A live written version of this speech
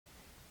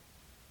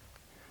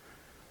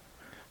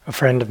A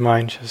friend of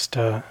mine just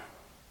a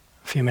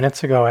few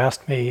minutes ago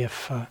asked me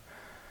if I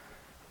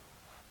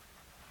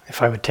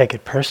would take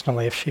it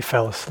personally if she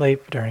fell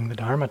asleep during the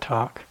Dharma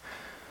talk.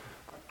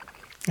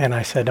 And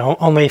I said,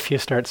 only if you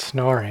start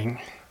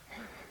snoring.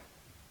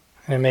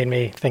 And it made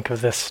me think of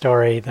this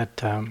story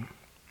that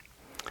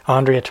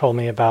Andrea told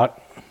me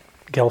about.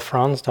 Gil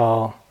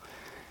Fronsdal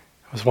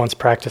was once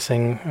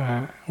practicing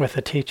with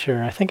a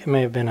teacher. I think it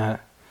may have been a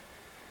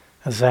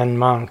Zen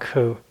monk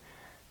who,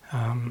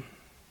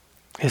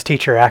 his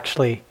teacher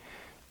actually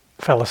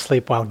fell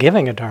asleep while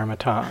giving a Dharma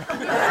talk.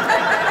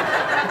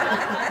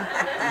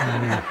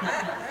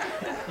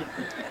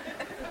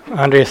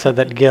 Andrea said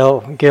that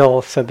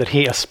Gil said that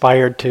he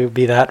aspired to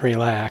be that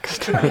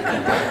relaxed. So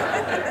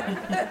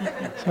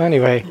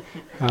anyway,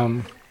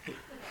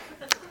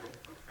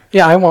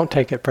 yeah, I won't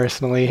take it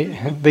personally.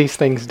 These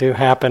things do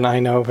happen, I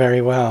know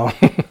very well.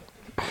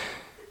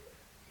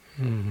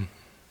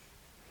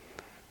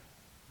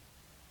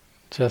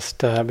 Just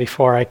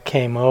before I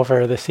came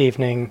over this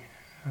evening,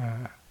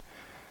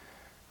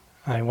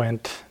 I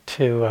went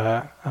to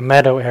a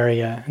meadow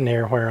area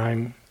near where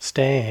I'm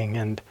staying,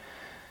 and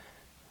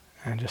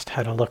I just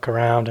had a look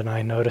around, and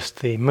I noticed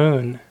the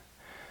moon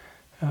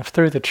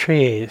through the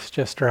trees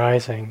just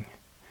rising.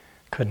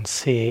 Couldn't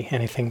see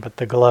anything but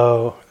the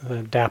glow,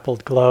 the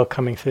dappled glow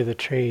coming through the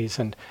trees.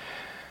 And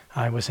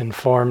I was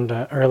informed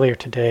earlier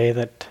today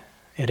that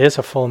it is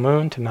a full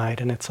moon tonight,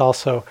 and it's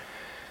also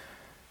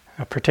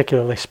a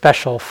particularly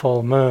special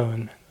full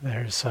moon.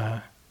 There's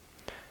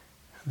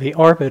the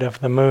orbit of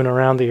the moon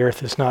around the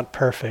earth is not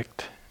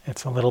perfect.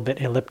 It's a little bit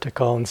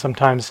elliptical, and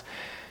sometimes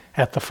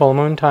at the full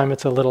moon time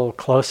it's a little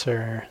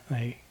closer.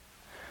 They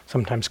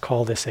sometimes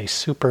call this a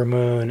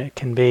supermoon. It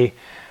can be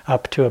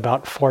up to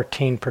about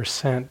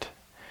 14%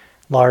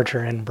 larger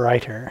and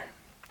brighter.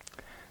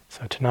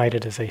 So tonight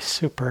it is a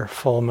super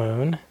full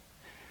moon.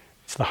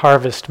 It's the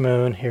harvest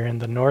moon here in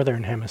the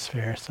northern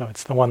hemisphere, so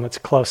it's the one that's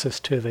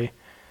closest to the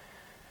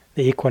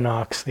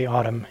equinox, the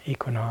autumn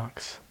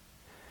equinox.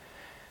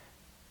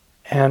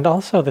 And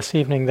also this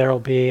evening there will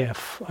be a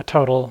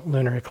total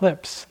lunar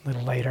eclipse a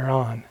little later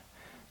on.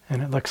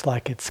 And it looks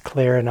like it's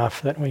clear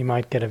enough that we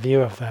might get a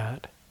view of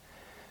that.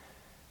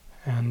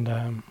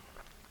 And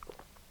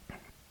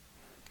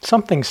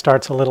something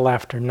starts a little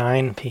after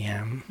 9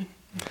 p.m.,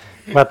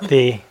 but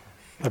the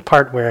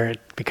part where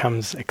it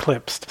becomes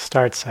eclipsed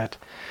starts at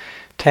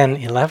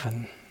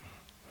 10:11.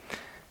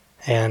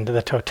 And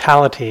the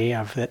totality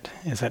of it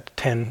is at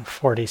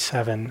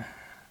 10:47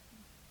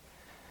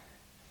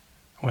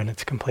 when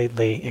it's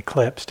completely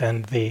eclipsed,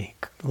 and the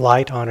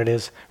light on it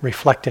is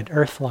reflected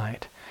earth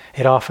light.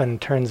 It often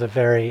turns a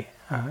very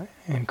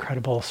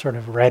incredible sort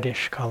of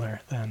reddish color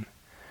then.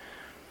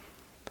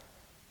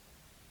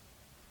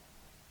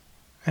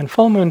 And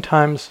full moon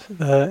times,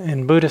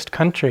 in Buddhist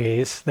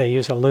countries, they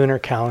use a lunar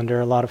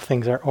calendar. A lot of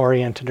things are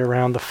oriented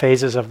around the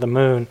phases of the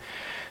moon.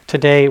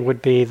 Today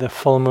would be the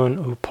full moon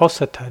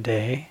Uposatha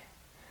day,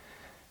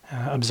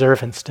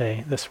 observance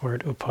day. This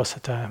word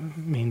Uposatha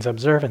means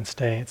observance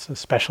day. It's a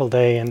special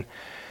day, and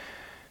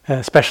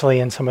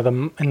especially in some of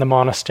in the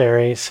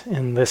monasteries,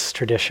 in this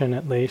tradition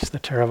at least, the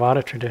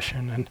Theravada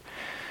tradition.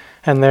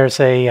 And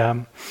there's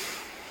a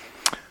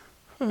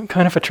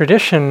kind of a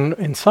tradition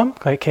in some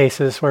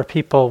cases where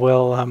people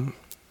will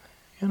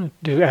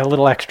do a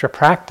little extra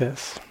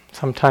practice.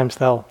 Sometimes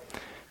they'll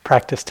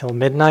practice till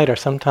midnight, or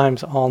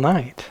sometimes all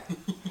night.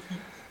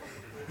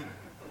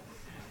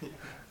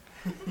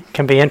 It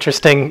can be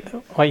interesting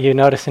what you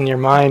notice in your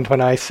mind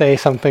when I say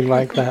something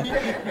like that.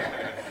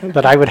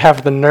 That I would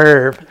have the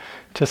nerve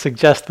to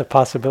suggest the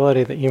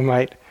possibility that you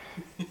might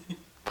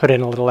put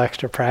in a little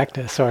extra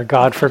practice, or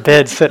God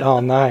forbid, sit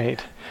all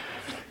night.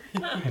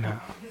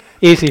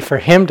 Easy for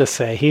him to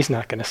say. He's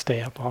not going to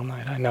stay up all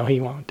night. I know he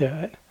won't do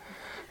it.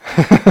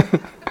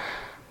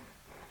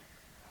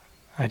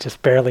 I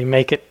just barely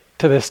make it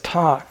to this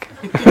talk.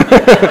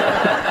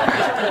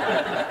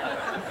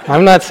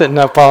 I'm not sitting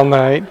up all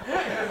night.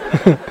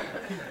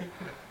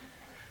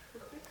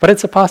 But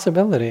it's a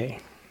possibility.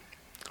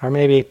 Or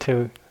maybe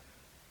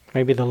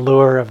the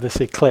lure of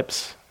this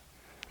eclipse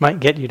might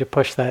get you to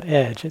push that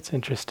edge. It's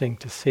interesting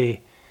to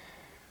see,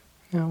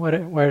 what's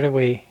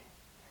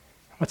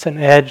an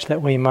edge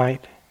that we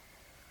might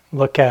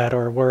look at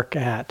or work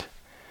at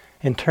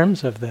in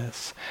terms of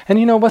this?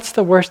 And what's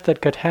the worst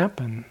that could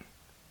happen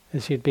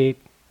is you'd be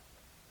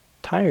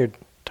tired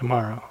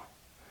tomorrow.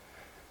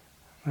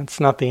 That's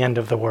not the end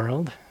of the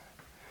world.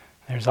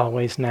 There's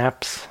always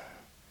naps,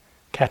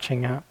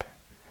 catching up.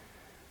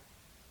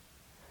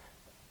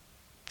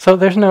 So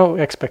there's no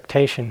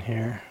expectation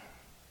here.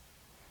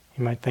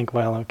 You might think,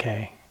 well,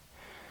 okay,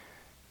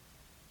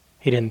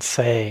 he didn't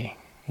say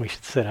we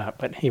should sit up,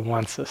 but he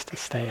wants us to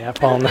stay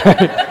up all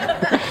night.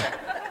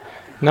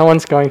 No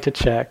one's going to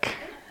check.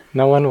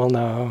 No one will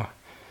know.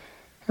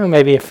 Well,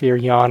 maybe if you're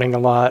yawning a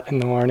lot in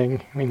the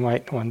morning, we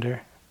might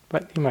wonder.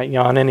 But you might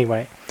yawn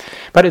anyway.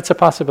 But it's a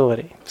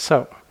possibility.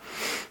 So,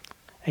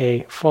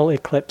 a full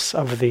eclipse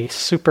of the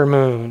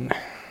supermoon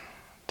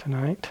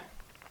tonight.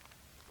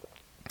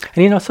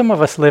 And some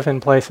of us live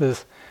in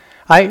places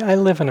I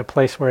live in a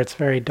place where it's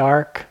very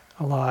dark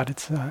a lot.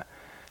 It's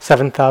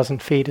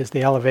 7,000 feet is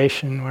the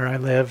elevation where I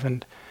live,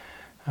 and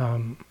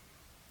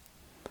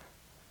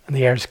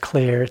the air's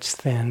clear, it's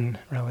thin,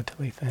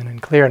 relatively thin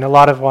and clear. And a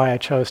lot of why I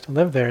chose to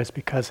live there is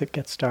because it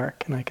gets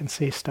dark and I can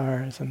see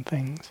stars and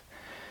things,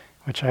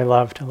 which I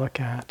love to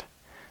look at.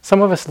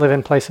 Some of us live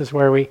in places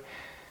where it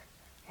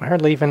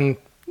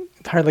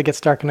hardly gets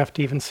dark enough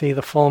to even see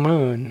the full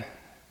moon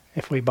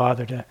if we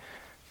bother to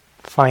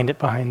find it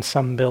behind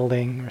some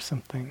building or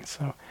something.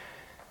 So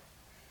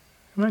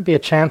it might be a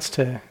chance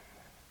to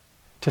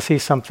see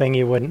something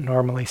you wouldn't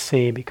normally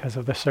see because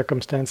of the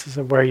circumstances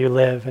of where you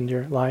live and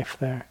your life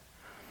there.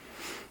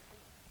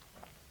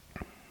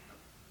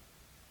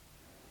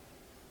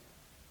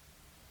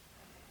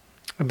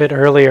 A bit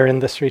earlier in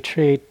this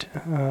retreat,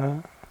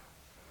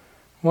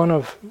 one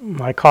of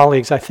my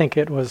colleagues, I think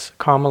it was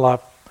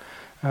Kamala,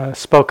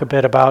 spoke a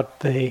bit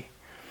about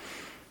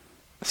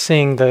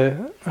seeing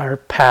our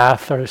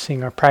path or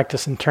seeing our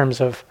practice in terms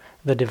of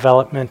the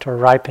development or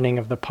ripening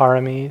of the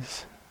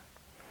Paramis,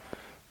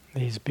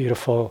 these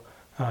beautiful,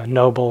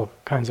 noble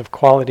kinds of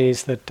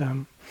qualities that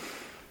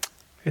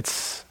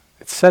it's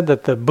said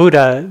that the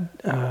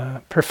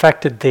Buddha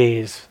perfected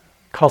these,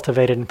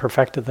 cultivated and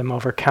perfected them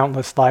over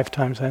countless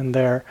lifetimes, and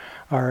there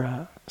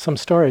are some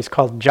stories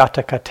called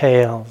Jataka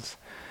tales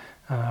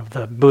of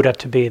the Buddha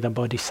to be the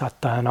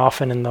Bodhisattva, and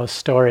often in those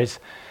stories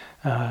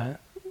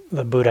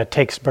the Buddha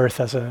takes birth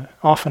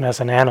often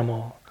as an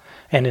animal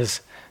and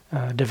is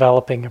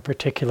developing a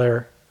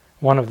particular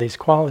one of these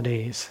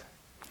qualities.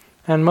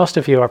 And most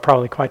of you are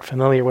probably quite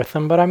familiar with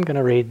them, but I'm going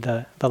to read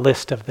the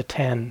list of the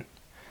 10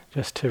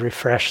 just to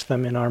refresh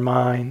them in our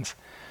minds.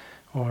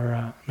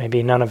 Or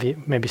maybe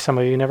some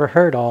of you never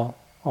heard all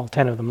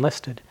 10 of them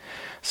listed.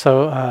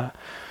 So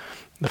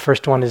the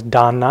first one is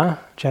dana,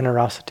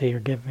 generosity or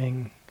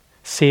giving,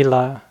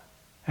 sila,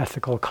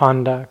 ethical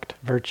conduct,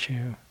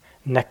 virtue,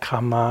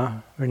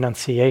 nekkhamma,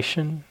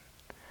 renunciation,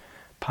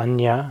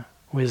 panya,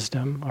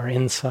 wisdom or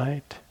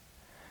insight,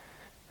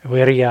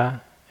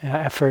 virya,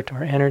 effort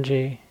or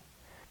energy,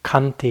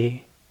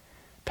 khanti,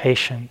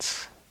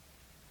 patience,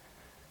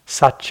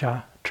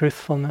 satya,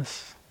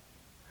 truthfulness,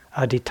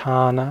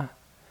 adhitthana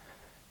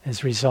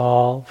is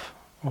resolve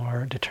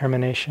or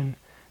determination,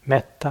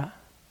 metta,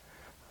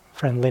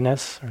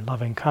 friendliness or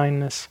loving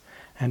kindness,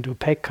 and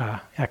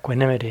upekkha,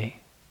 equanimity.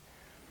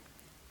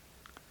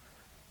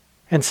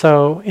 And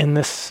so in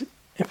this,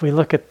 if we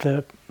look at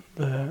the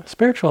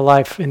spiritual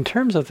life in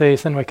terms of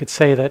these, then we could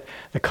say that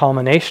the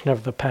culmination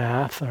of the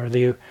path, or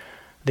the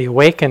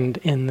awakened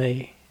in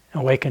the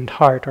awakened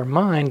heart or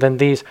mind, then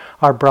these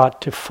are brought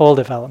to full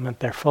development,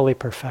 they're fully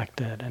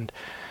perfected. And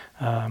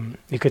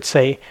you could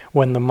say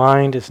when the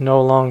mind is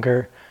no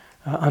longer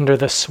under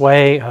the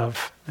sway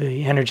of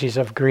the energies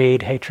of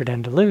greed, hatred,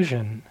 and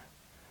delusion,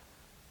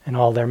 and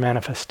all their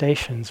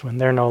manifestations, when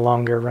they're no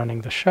longer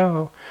running the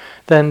show,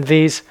 then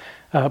these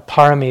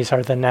paramis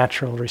are the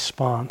natural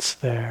response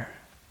there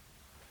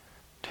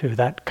to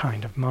that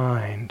kind of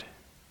mind,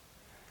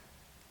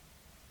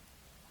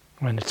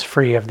 when it's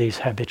free of these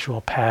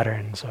habitual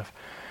patterns of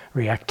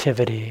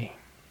reactivity.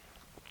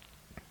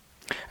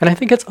 And I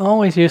think it's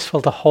always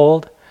useful to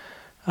hold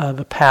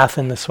the path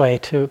in this way,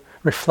 to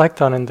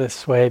reflect on in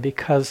this way,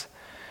 because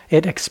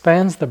it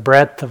expands the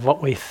breadth of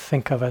what we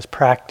think of as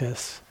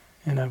practice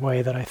in a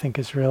way that I think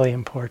is really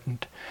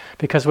important.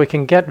 Because we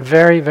can get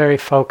very, very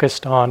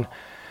focused on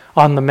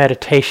the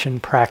meditation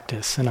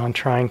practice and on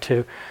trying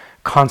to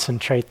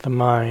concentrate the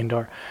mind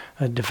or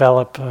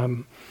develop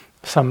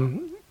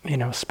some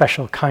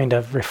special kind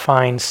of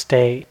refined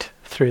state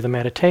through the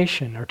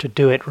meditation, or to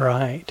do it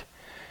right.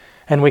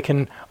 And we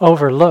can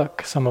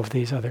overlook some of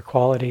these other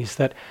qualities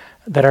that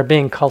are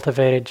being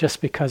cultivated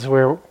just because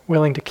we're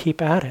willing to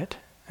keep at it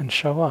and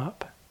show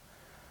up.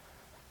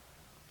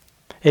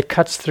 It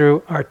cuts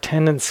through our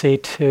tendency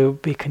to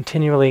be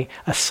continually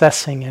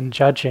assessing and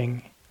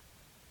judging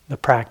the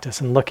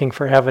practice and looking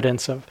for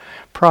evidence of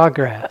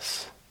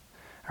progress,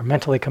 or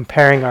mentally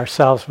comparing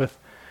ourselves with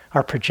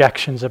our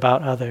projections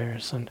about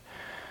others. And,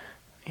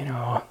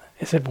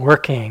 is it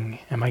working?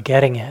 Am I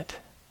getting it?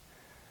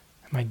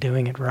 Am I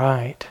doing it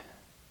right?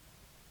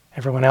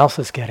 Everyone else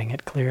is getting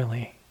it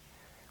clearly.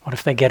 What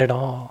if they get it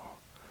all?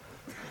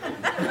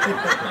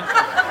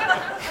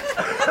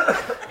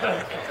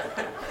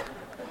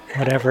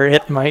 Whatever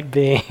it might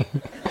be.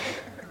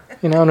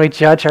 And we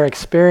judge our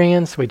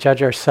experience, we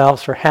judge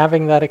ourselves for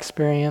having that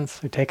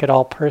experience, we take it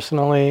all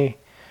personally.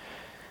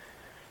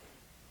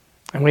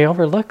 And we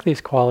overlook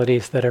these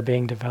qualities that are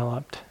being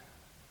developed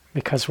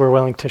because we're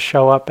willing to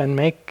show up and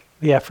make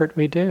the effort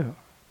we do.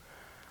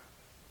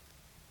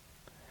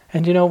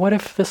 And what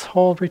if this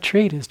whole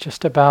retreat is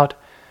just about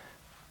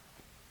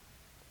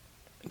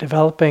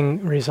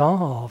developing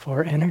resolve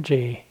or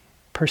energy,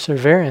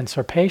 perseverance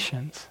or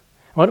patience?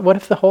 What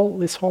if this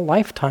whole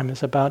lifetime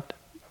is about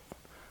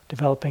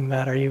developing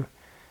that? Are you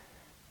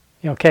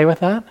okay with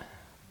that?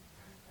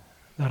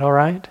 Is that all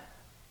right?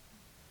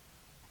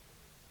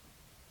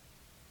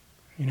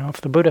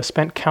 If the Buddha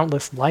spent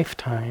countless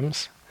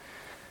lifetimes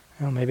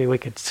Well, maybe we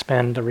could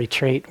spend a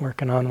retreat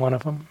working on one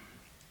of them.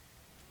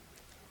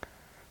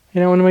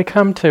 When we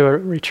come to a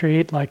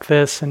retreat like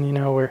this, and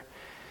we're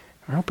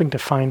hoping to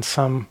find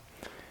some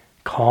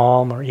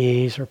calm or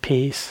ease or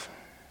peace,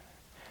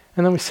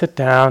 and then we sit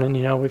down,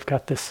 and we've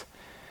got this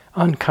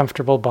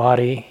uncomfortable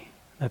body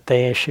that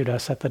they issued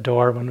us at the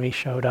door when we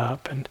showed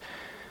up, and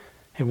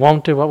it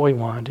won't do what we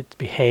want. It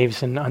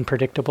behaves in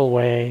unpredictable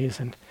ways,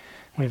 and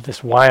we have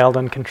this wild,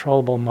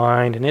 uncontrollable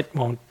mind, and it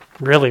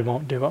really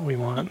won't do what we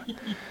want.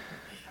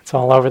 It's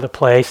all over the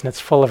place, and it's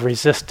full of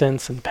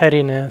resistance and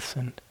pettiness,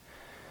 and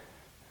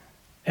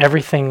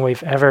everything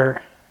we've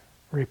ever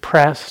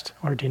repressed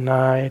or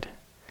denied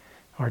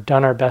or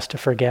done our best to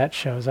forget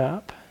shows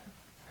up,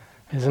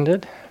 isn't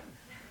it?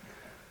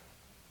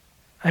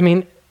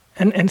 And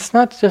it's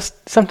not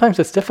just, sometimes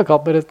it's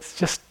difficult, but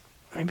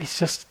maybe it's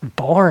just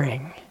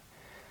boring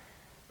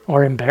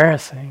or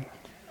embarrassing.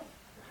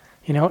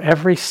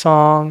 Every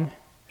song,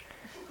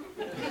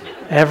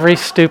 every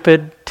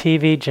stupid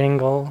TV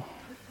jingle,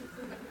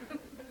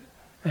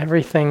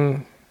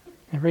 everything,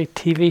 every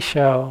TV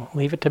show,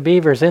 Leave It to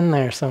Beaver's in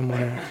there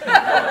somewhere.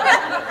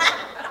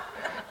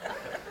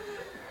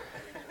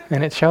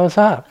 And it shows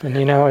up, and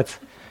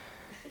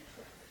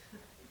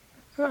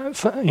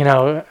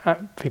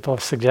people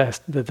have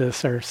suggested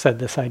this or said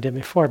this idea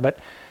before, but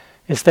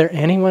is there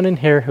anyone in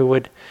here who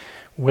would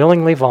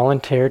willingly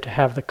volunteer to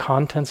have the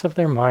contents of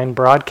their mind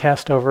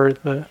broadcast over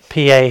the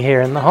PA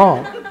here in the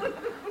hall?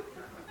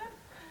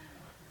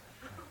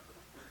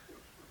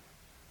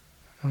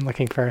 I'm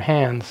looking for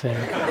hands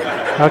here.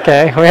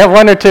 Okay, we have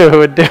one or two who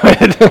would do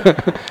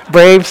it.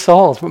 Brave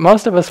souls, but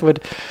most of us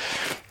wouldn't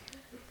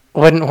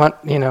want,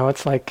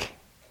 it's like,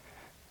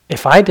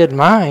 if I did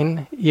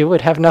mine, you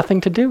would have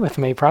nothing to do with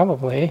me,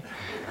 probably.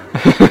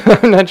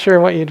 I'm not sure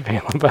what you'd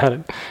feel about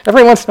it.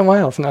 Every once in a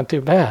while, it's not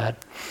too bad.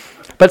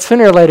 But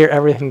sooner or later,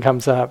 everything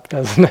comes up,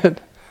 doesn't it?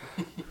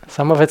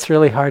 Some of it's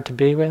really hard to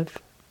be with.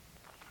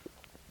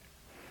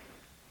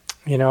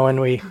 And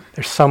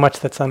there's so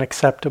much that's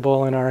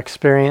unacceptable in our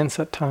experience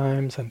at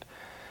times, and,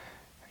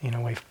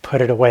 we've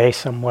put it away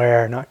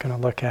somewhere, not going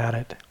to look at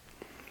it.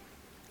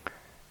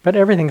 But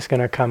everything's going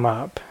to come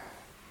up,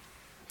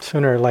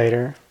 sooner or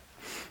later.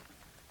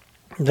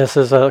 This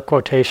is a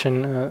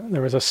quotation.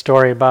 There was a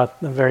story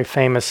about the very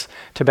famous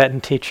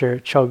Tibetan teacher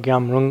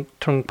Chogyam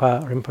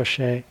Trungpa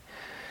Rinpoche.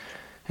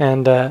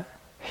 And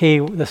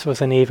this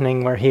was an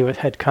evening where he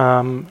had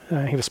come.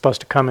 He was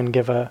supposed to come and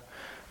give a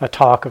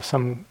talk of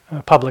some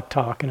public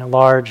talk in a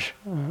large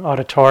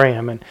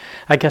auditorium. And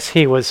I guess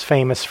he was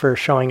famous for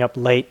showing up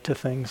late to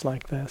things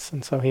like this.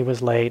 And so he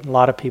was late. A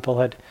lot of people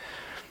had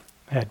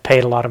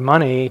paid a lot of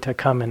money to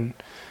come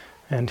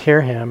and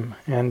hear him.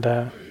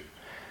 And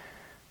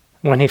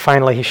when he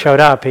finally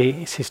showed up,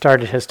 he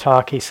started his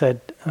talk. He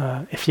said,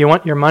 if you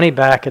want your money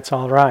back, it's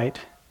all right.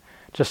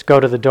 Just go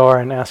to the door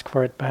and ask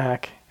for it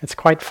back. It's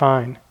quite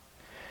fine.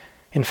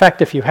 In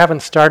fact, if you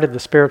haven't started the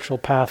spiritual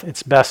path,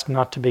 it's best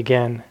not to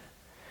begin.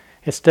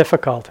 It's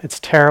difficult, it's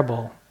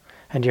terrible,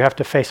 and you have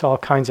to face all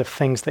kinds of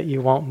things that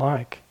you won't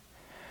like.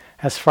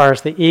 As far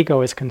as the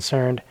ego is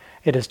concerned,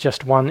 it is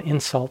just one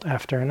insult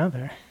after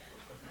another.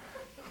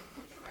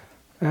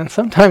 And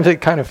sometimes it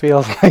kind of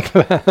feels like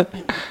that,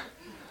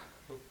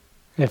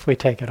 if we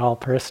take it all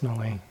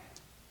personally.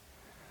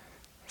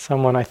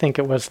 Someone, I think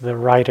it was the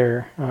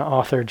writer,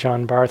 author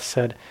John Barth,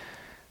 said,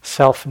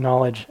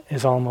 self-knowledge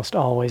is almost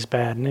always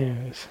bad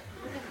news.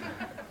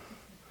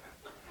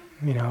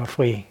 If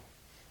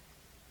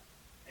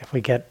we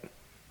get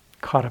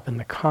caught up in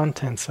the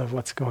contents of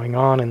what's going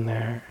on in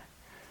there.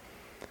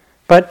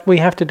 But we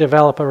have to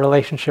develop a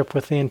relationship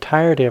with the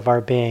entirety of our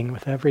being,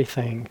 with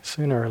everything,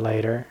 sooner or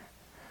later.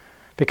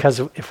 Because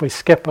if we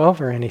skip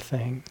over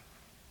anything,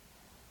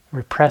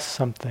 repress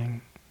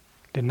something,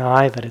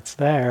 deny that it's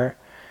there,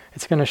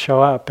 it's going to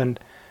show up, and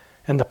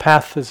the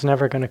path is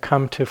never going to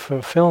come to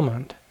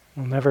fulfillment.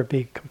 It will never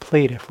be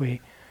complete if we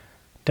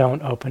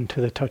don't open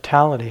to the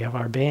totality of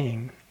our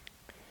being.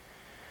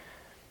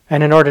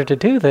 And in order to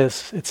do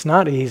this, it's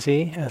not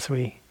easy, as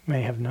we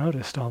may have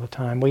noticed all the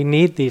time. We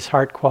need these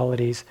heart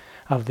qualities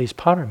of these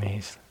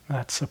paramis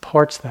that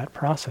supports that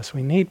process.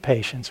 We need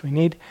patience. We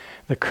need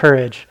the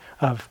courage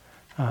of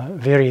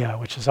virya,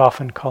 which is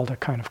often called a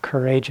kind of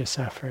courageous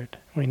effort.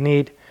 We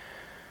need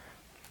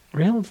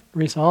real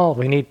resolve.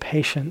 We need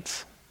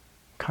patience,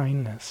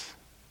 kindness.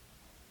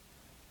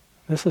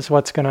 This is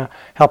what's going to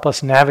help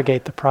us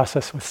navigate the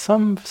process with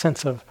some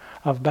sense of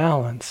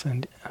balance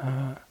and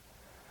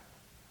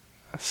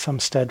some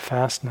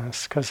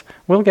steadfastness, because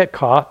we'll get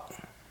caught.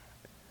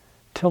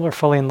 Till we're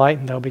fully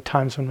enlightened, there'll be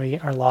times when we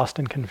are lost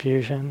in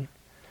confusion.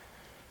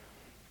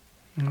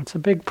 It's a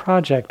big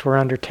project we're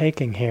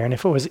undertaking here, and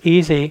if it was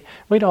easy,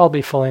 we'd all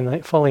be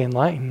fully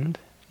enlightened.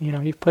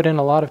 You've put in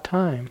a lot of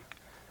time.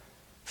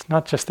 It's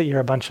not just that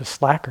you're a bunch of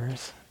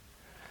slackers.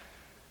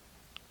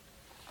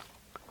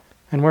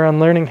 And we're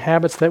unlearning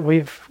habits that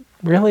we've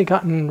really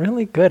gotten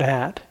really good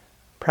at,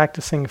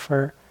 practicing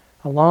for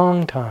a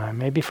long time,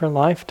 maybe for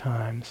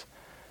lifetimes.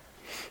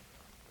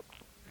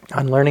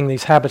 Unlearning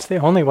these habits, the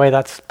only way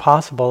that's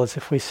possible is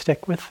if we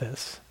stick with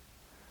this.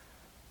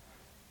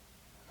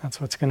 That's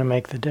what's going to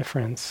make the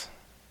difference.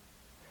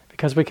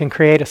 Because we can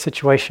create a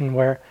situation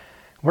where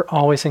we're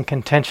always in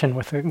contention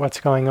with what's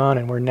going on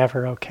and we're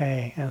never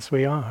okay as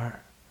we are.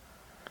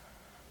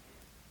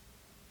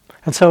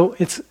 And so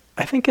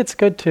I think it's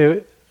good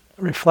to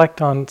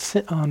reflect on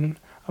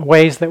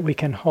ways that we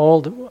can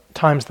hold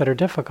times that are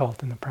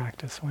difficult in the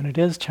practice, when it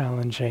is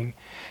challenging,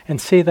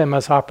 and see them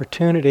as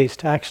opportunities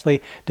to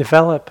actually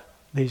develop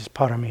these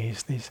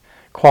paramis, these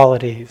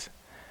qualities,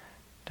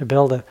 to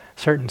build a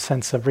certain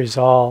sense of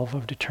resolve,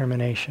 of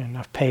determination,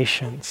 of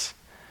patience.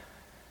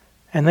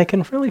 And they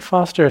can really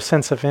foster a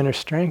sense of inner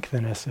strength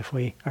in us if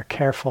we are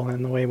careful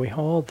in the way we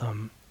hold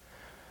them.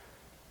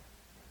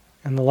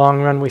 In the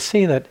long run, we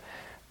see that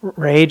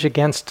rage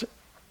against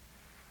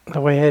the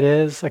way it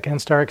is,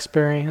 against our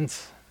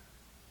experience,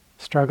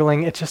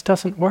 struggling, it just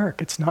doesn't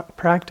work. It's not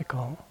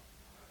practical.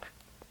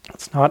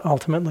 It's not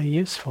ultimately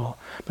useful.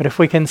 But if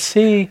we can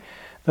see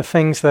the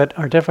things that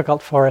are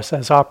difficult for us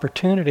as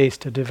opportunities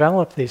to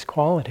develop these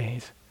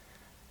qualities,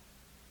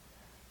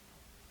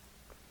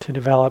 to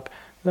develop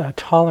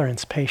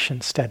tolerance,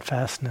 patience,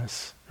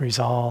 steadfastness,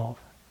 resolve.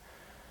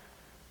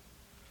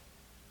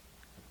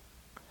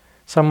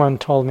 Someone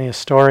told me a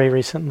story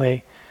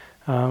recently.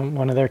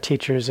 One of their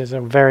teachers is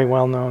a very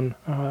well-known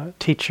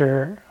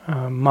teacher,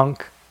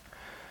 monk,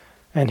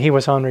 and he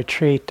was on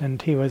retreat,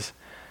 and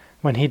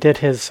when he did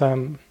his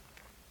some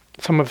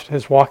of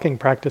his walking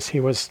practice, he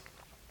was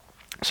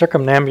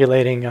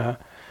circumambulating a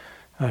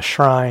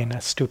shrine, a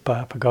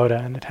stupa, a pagoda,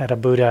 and it had a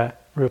Buddha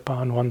rupa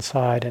on one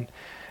side, and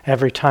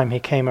every time he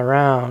came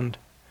around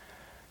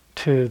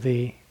to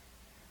the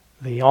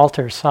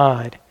altar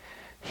side,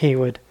 he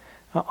would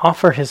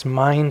offer his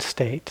mind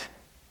state.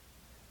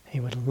 He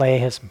would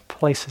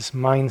place his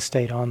mind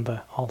state on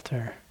the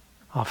altar,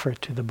 offer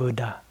it to the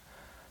Buddha,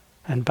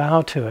 and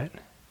bow to it.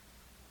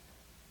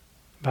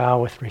 Bow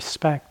with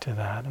respect to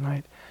that.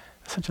 And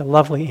such a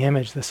lovely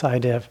image, this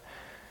idea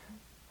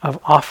of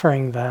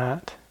offering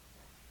that,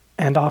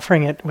 and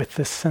offering it with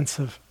this sense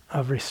of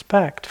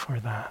respect for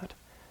that.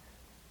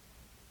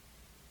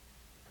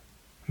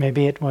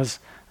 Maybe it was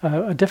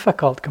a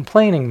difficult,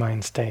 complaining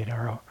mind state,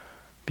 or a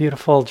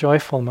beautiful,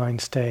 joyful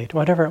mind state,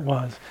 whatever it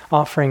was,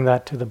 offering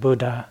that to the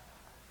Buddha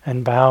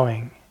and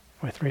bowing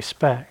with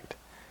respect.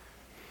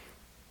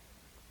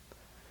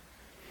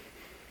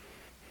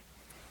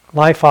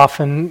 Life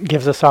often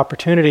gives us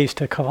opportunities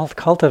to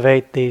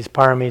cultivate these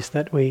paramis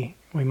that we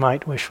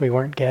might wish we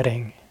weren't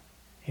getting.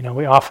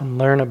 We often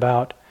learn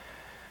about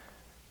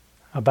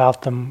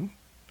them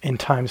in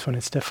times when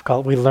it's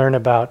difficult. We learn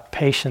about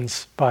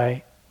patience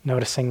by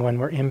noticing when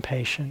we're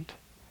impatient.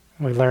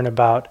 We learn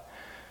about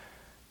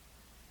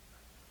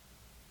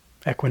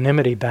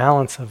equanimity,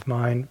 balance of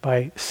mind,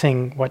 by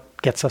seeing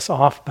what gets us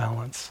off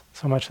balance.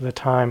 So much of the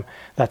time,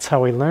 that's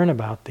how we learn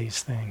about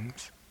these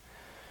things.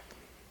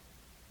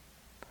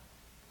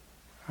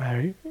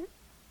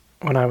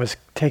 When I was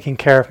taking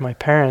care of my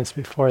parents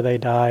before they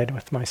died,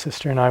 with my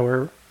sister and I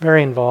were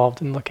very involved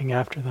in looking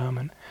after them,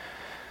 and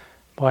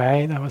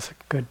boy, that was a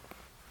good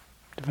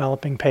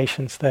developing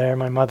patience there.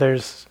 My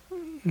mother's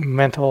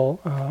mental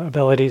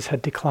abilities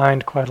had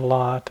declined quite a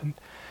lot, and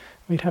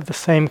we'd have the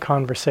same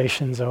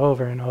conversations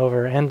over and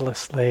over,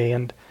 endlessly,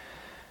 and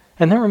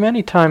there were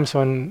many times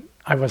when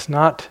I was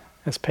not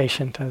as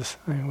patient as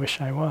I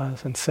wish I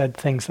was, and said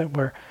things that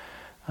were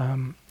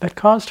that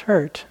caused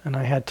hurt, and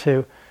I had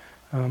to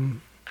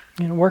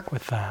work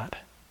with that.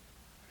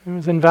 It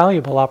was an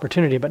invaluable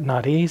opportunity, but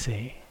not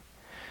easy.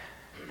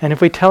 And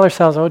if we tell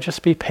ourselves, oh,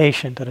 just be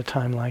patient at a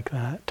time like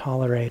that,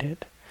 tolerate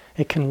it,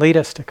 it can lead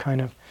us to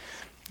kind of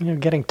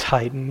getting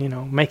tight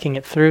and, making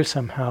it through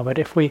somehow. But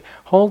if we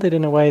hold it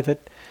in a way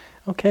that,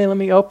 okay, let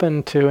me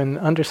open to and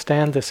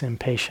understand this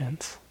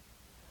impatience,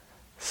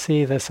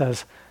 see this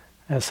as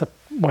a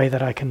way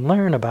that I can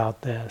learn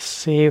about this,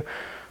 see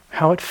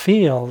how it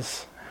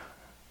feels,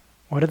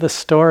 what are the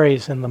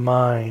stories in the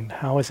mind,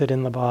 how is it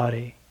in the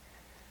body,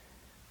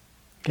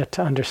 get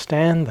to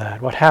understand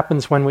that, what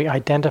happens when we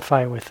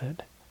identify with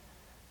it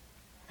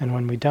and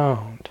when we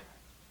don't.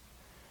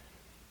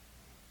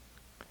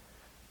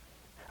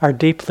 Our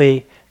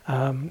deeply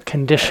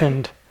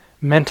conditioned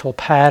mental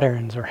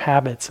patterns or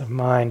habits of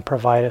mind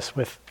provide us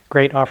with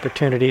great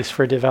opportunities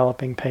for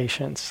developing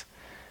patience.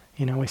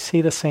 We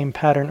see the same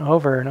pattern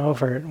over and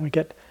over, and we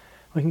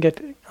can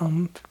get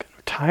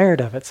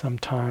tired of it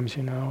sometimes.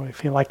 We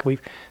feel like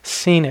we've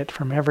seen it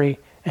from every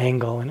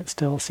angle, and it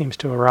still seems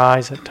to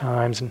arise at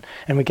times, and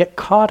we get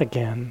caught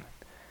again.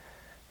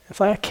 It's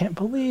like, I can't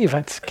believe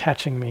it's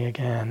catching me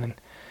again.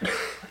 And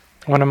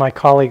one of my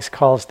colleagues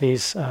calls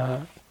these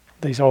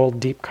old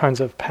deep kinds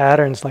of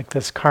patterns like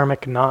this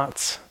karmic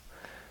knots.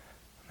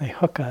 They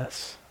hook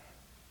us.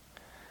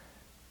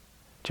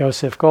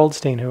 Joseph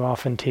Goldstein, who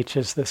often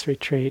teaches this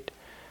retreat,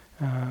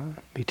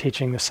 be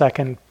teaching the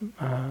second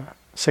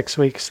 6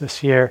 weeks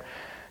this year,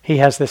 he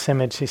has this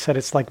image. He said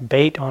it's like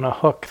bait on a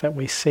hook that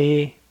we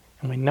see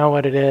and we know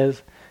what it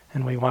is,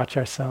 and we watch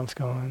ourselves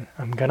going,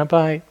 I'm going to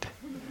bite.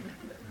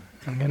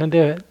 I'm going to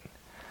do it.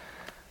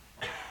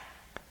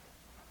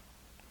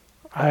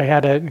 I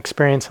had an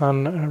experience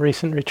on a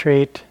recent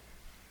retreat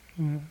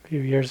a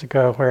few years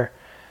ago where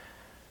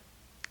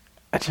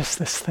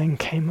this thing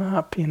came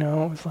up, it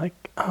was like,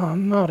 oh,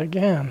 not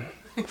again.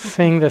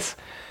 Seeing this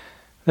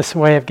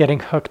way of getting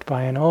hooked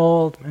by an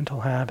old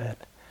mental habit.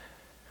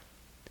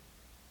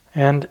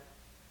 And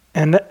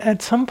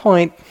at some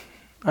point,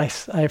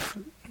 I've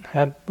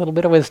had a little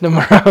bit of wisdom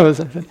arose.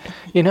 I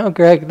said,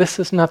 Greg, this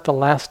is not the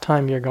last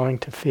time you're going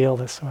to feel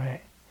this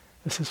way.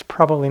 This is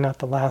probably not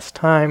the last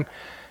time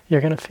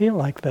you're going to feel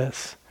like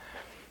this.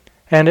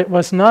 And it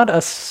was not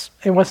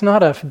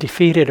a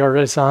defeated or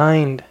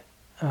resigned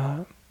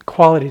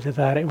quality to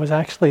that. It was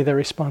actually the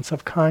response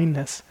of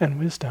kindness and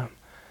wisdom.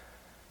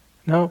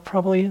 No, it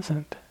probably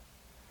isn't.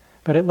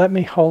 But it let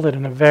me hold it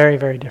in a very,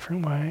 very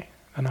different way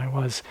than I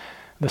was.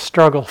 The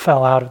struggle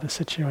fell out of the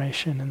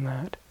situation in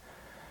that.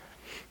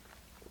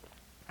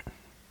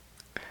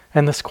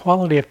 And this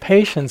quality of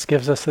patience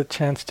gives us a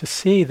chance to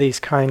see these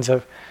kinds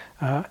of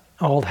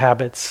old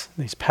habits,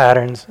 these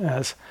patterns,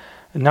 as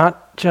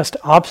not just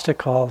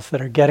obstacles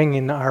that are getting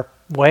in our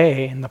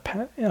way, in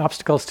the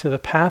obstacles to the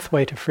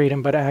pathway to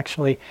freedom, but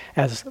actually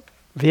as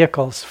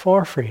vehicles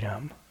for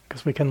freedom.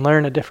 Because we can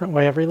learn a different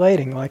way of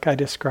relating, like I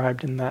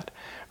described in that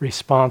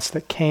response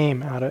that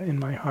came out in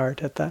my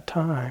heart at that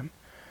time.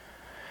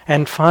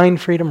 And find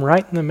freedom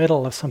right in the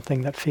middle of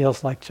something that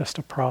feels like just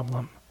a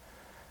problem,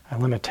 a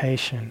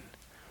limitation.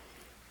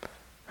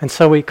 And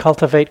so we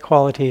cultivate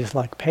qualities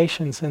like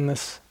patience in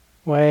this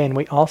way, and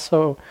we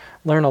also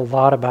learn a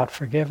lot about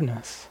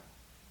forgiveness,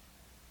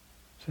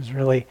 which is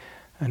really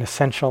an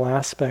essential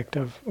aspect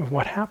of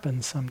what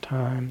happens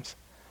sometimes.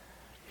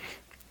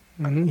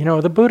 And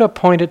the Buddha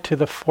pointed to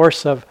the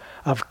force of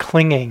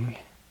clinging,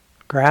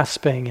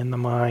 grasping in the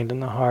mind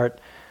and the heart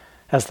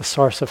as the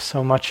source of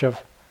so much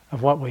of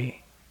what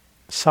we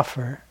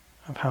suffer,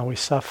 of how we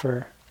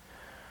suffer.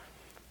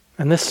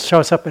 And this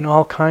shows up in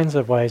all kinds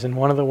of ways, and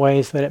one of the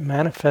ways that it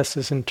manifests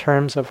is in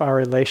terms of our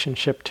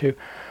relationship to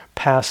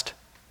past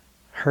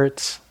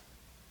hurts,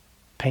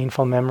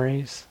 painful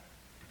memories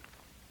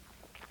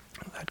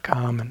that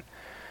come. And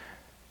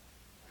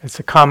it's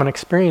a common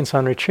experience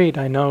on retreat.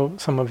 I know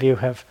some of you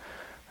have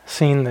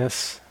seen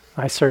this.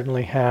 I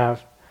certainly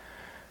have.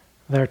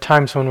 There are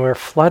times when we're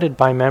flooded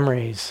by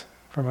memories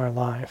from our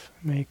life.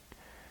 May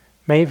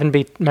even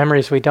be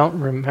memories we don't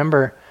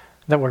remember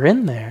that were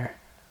in there.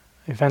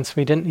 Events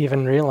we didn't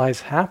even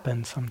realize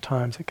happened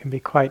sometimes. It can be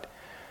quite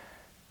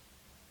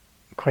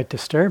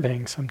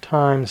disturbing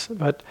sometimes,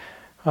 but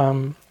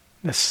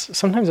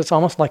sometimes it's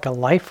almost like a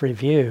life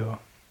review,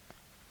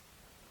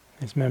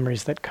 these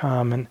memories that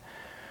come, and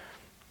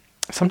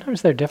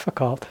sometimes they're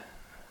difficult.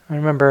 I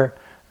remember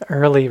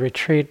early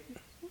retreat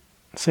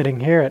sitting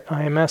here at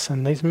IMS,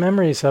 and these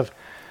memories of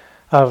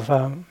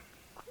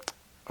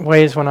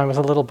ways when I was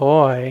a little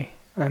boy,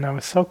 and I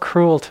was so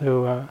cruel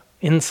to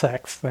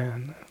insects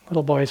then.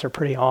 Little boys are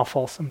pretty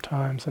awful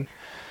sometimes and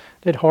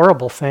did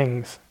horrible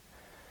things.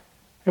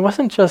 It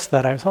wasn't just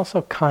that, I was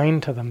also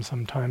kind to them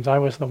sometimes. I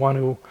was the one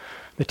who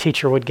the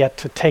teacher would get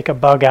to take a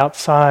bug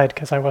outside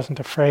because I wasn't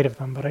afraid of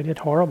them, but I did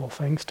horrible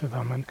things to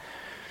them.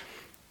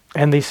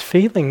 And these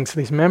feelings,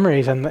 these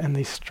memories, and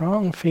these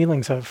strong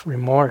feelings of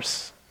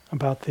remorse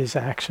about these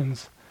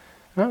actions.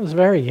 And I was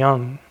very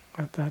young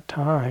at that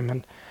time,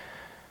 and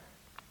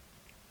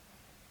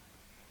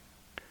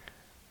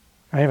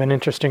I have an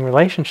interesting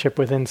relationship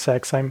with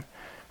insects. I'm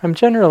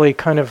generally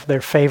kind of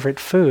their favorite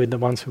food, the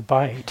ones who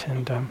bite,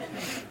 and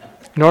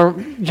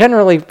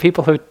generally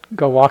people who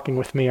go walking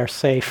with me are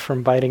safe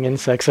from biting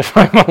insects if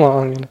I'm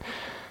along. And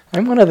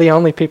I'm one of the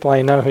only people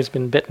I know who's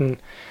been bitten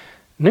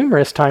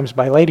numerous times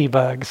by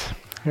ladybugs,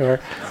 who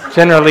are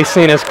generally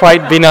seen as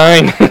quite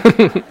benign.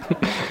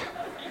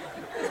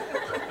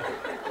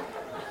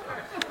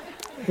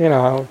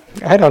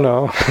 I don't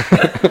know.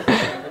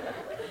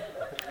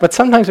 But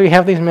sometimes we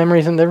have these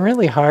memories and they're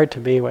really hard to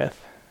be with.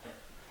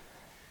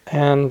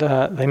 And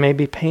they may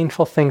be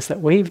painful things that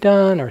we've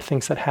done or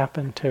things that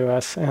happen to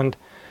us. And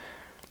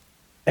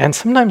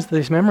sometimes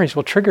these memories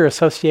will trigger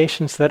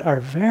associations that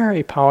are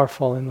very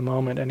powerful in the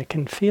moment, and it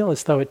can feel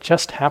as though it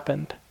just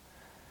happened.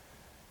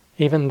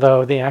 Even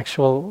though the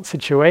actual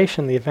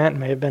situation, the event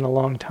may have been a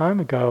long time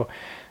ago,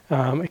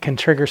 it can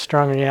trigger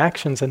strong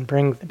reactions and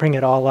bring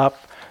it all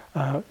up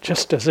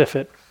just as if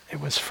it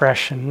was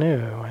fresh and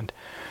new. And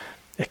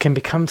it can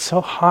become so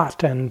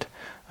hot and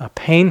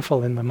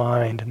painful in the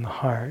mind and the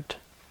heart.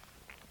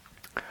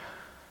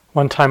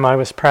 One time I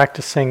was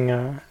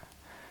practicing,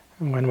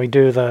 when we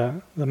do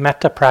the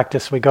metta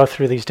practice, we go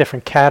through these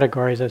different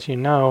categories, as you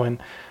know,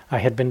 and I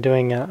had been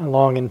doing a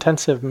long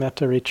intensive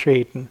metta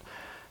retreat, and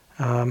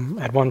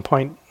at one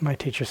point my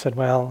teacher said,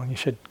 well, you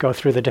should go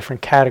through the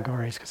different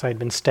categories, because I'd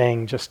been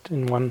staying just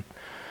in one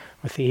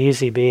with the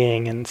easy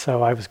being, and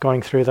so I was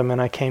going through them,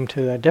 and I came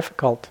to a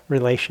difficult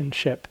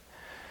relationship.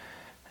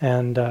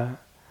 And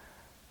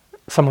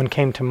someone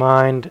came to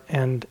mind,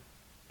 and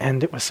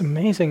it was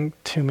amazing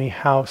to me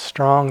how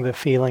strong the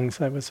feelings.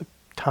 There was a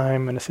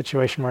time and a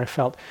situation where I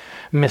felt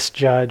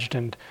misjudged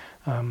and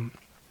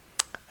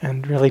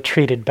really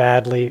treated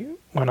badly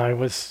when I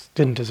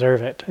didn't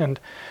deserve it, and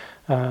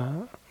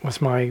was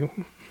my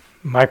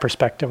my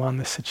perspective on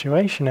this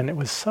situation, and it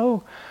was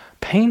so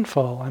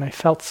painful, and I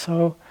felt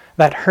so,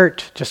 that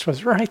hurt just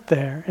was right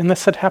there. And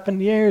this had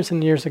happened years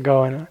and years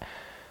ago, and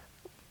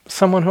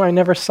someone who I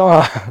never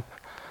saw.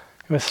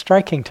 It was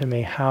striking to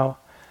me how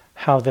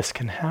this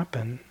can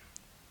happen.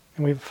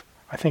 And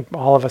I think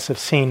all of us have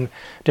seen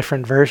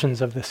different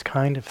versions of this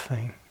kind of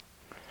thing.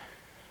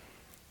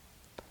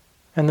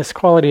 And this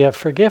quality of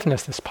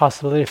forgiveness, this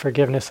possibility of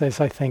forgiveness, is,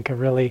 I think, a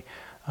really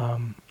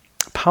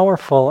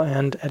powerful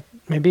and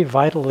maybe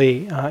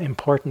vitally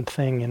important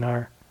thing in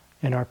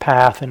our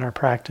path, in our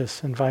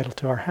practice, and vital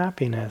to our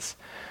happiness.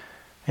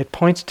 It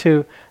points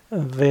to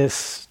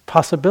this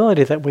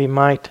possibility that we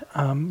might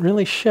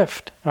really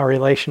shift our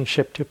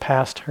relationship to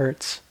past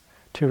hurts,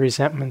 to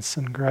resentments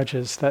and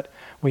grudges that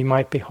we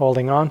might be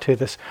holding on to,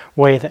 this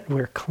way that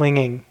we're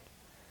clinging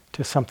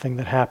to something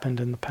that happened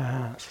in the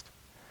past.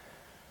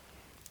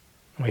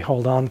 We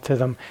hold on to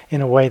them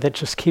in a way that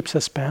just keeps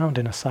us bound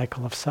in a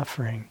cycle of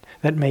suffering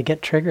that may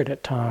get triggered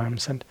at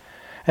times.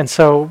 And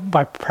so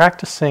by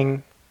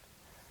practicing,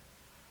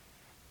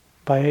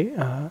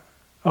 by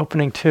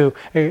opening to,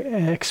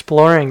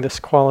 exploring this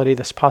quality,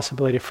 this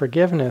possibility of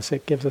forgiveness,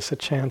 it gives us a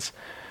chance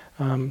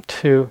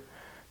to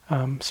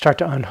start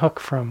to unhook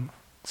from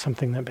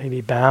something that may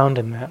be bound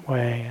in that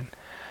way.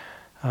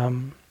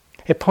 And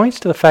it points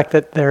to the fact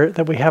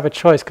that we have a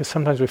choice, because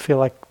sometimes we feel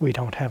like we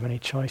don't have any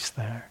choice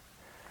there.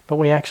 But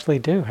we actually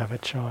do have a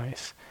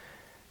choice.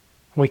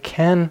 We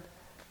can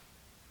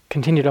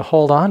continue to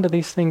hold on to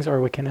these things, or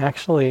we can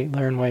actually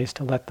learn ways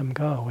to let them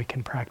go. We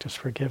can practice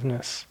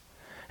forgiveness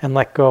and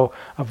let go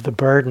of the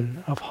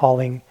burden of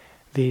hauling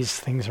these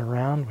things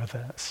around with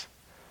us.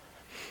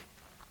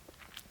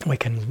 We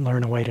can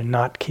learn a way to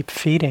not keep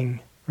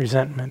feeding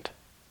resentment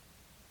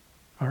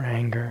or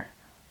anger.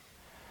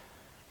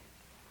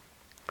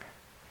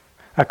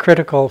 A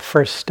critical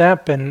first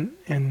step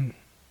in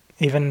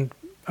even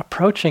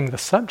approaching the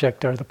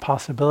subject or the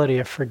possibility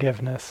of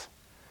forgiveness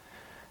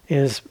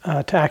is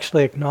to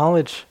actually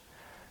acknowledge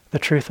the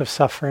truth of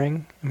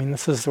suffering. I mean,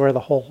 this is where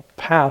the whole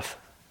path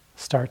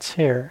starts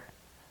here,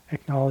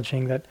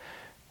 acknowledging that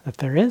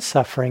there is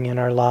suffering in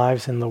our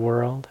lives, in the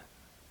world,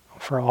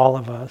 for all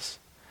of us.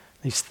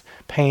 These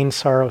pain,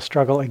 sorrow,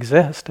 struggle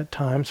exist at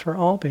times for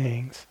all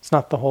beings. It's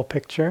not the whole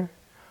picture,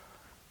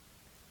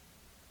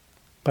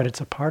 but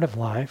it's a part of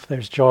life.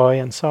 There's joy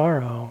and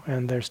sorrow,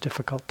 and there's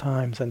difficult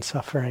times and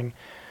suffering.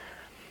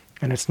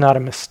 And it's not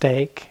a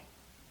mistake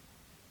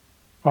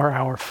or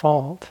our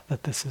fault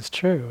that this is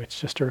true.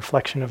 It's just a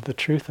reflection of the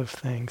truth of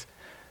things.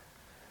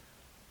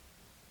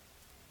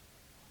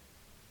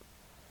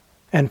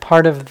 And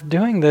part of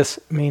doing this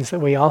means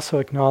that we also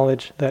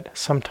acknowledge that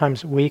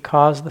sometimes we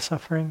cause the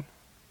suffering,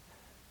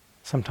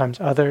 sometimes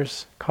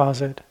others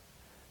cause it,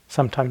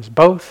 sometimes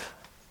both,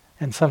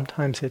 and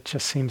sometimes it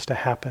just seems to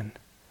happen.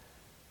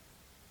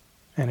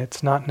 And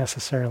it's not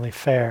necessarily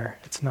fair.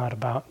 It's not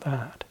about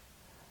that.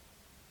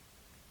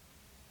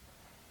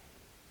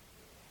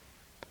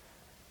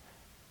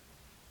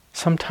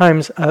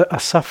 Sometimes a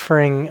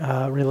suffering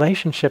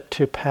relationship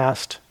to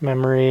past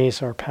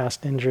memories or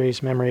past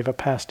injuries, memory of a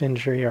past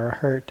injury or a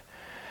hurt,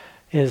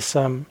 is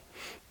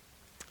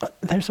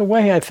there's a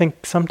way I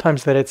think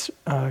sometimes that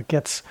it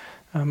gets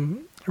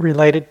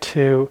related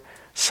to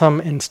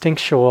some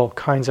instinctual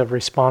kinds of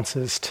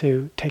responses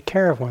to take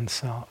care of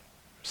oneself,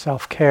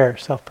 self-care,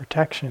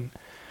 self-protection.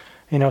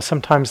 You know,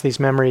 sometimes these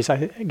memories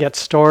get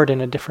stored in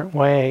a different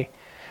way,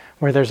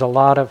 where there's a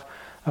lot of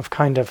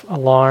kind of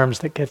alarms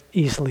that get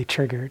easily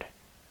triggered,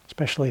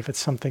 especially if it's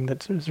something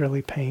that is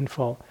really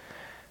painful.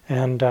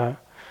 And,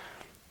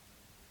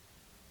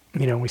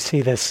 we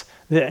see this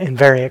in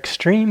very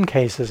extreme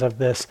cases of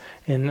this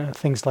in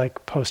things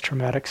like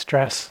post-traumatic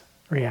stress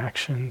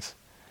reactions,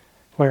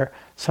 where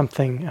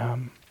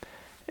something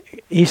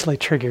easily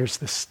triggers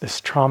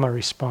this trauma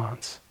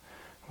response,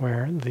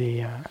 where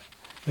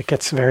it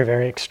gets very,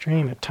 very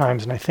extreme at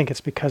times. And I think it's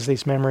because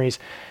these memories,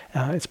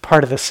 it's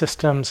part of the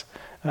system's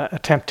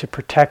attempt to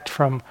protect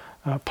from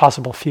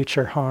possible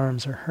future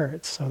harms or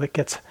hurts. So it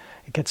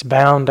gets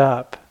bound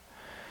up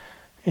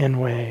in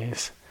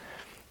ways.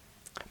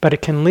 But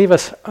it can leave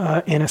us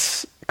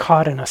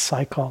caught in a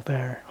cycle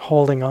there,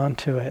 holding on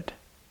to it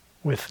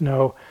with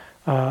no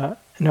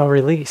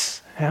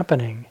release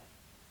happening,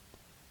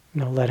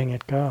 no letting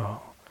it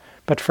go.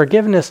 But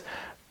forgiveness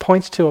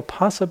points to a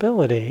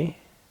possibility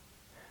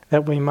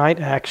that we might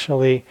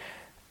actually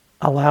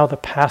allow the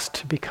past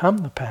to become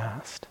the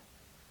past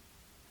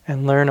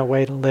and learn a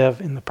way to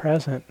live in the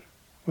present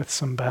with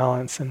some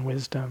balance and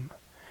wisdom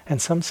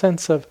and some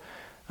sense of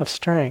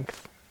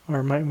strength,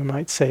 or we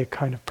might say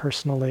kind of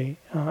personal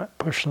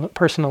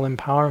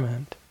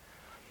empowerment.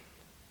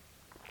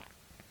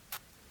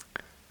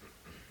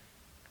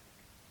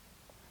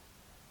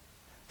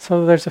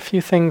 So there's a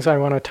few things I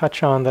want to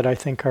touch on that I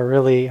think are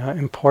really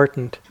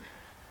important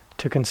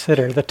to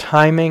consider. The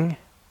timing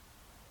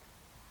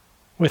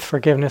with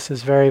forgiveness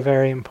is very,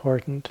 very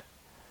important.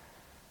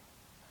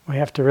 We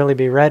have to really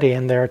be ready,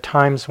 and there are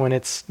times when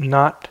it's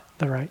not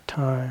the right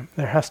time.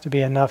 There has to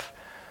be enough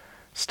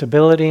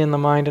stability in the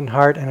mind and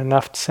heart and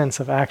enough sense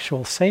of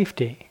actual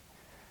safety.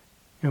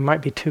 You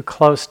might be too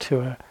close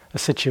to a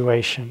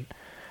situation,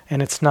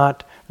 and it's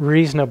not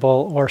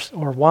reasonable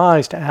or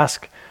wise to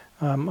ask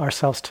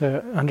ourselves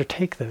to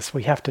undertake this.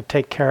 We have to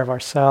take care of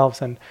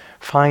ourselves and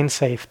find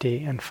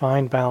safety and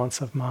find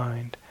balance of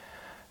mind.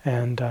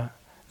 And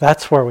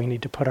that's where we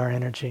need to put our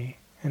energy.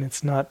 And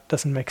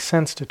doesn't make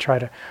sense to try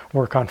to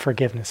work on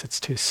forgiveness. It's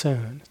too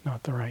soon. It's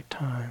not the right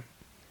time.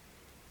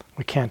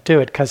 We can't do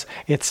it because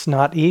it's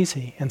not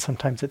easy, and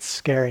sometimes it's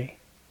scary.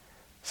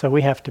 So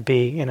we have to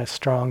be in a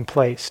strong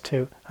place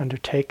to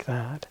undertake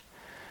that.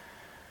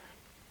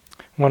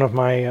 One of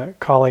my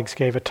colleagues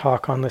gave a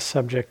talk on this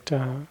subject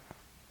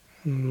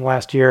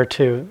last year or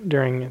two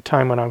during a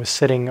time when I was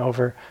sitting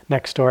over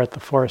next door at the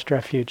Forest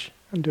Refuge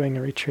doing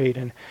a retreat.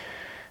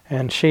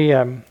 And she,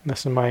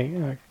 this is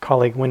my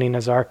colleague Winnie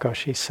Nazarko,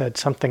 she said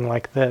something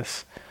like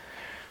this,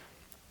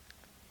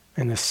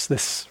 and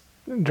this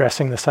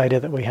addressing this idea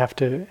that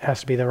it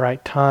has to be the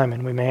right time,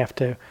 and we may have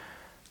to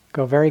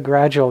go very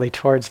gradually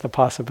towards the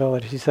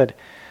possibility. She said,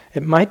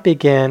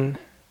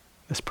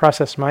 this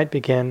process might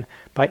begin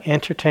by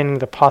entertaining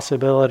the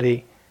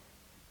possibility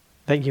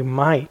that you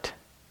might,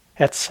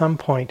 at some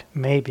point,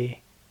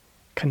 maybe,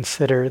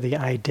 consider the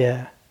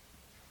idea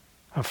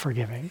of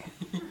forgiving.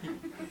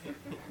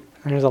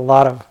 And there's a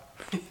lot of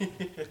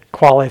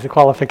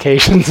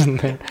qualifications in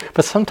there.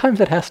 But sometimes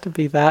it has to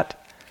be at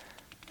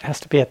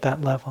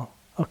that level.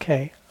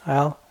 Okay,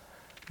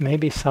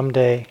 maybe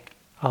someday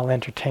I'll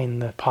entertain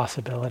the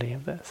possibility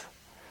of this.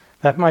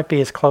 That might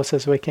be as close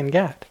as we can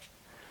get.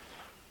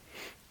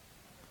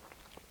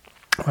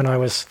 When I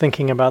was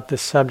thinking about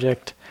this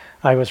subject,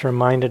 I was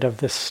reminded of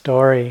this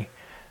story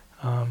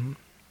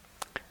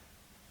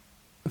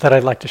that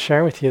I'd like to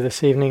share with you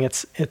this evening.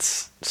 It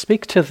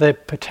speaks to the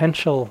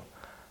potential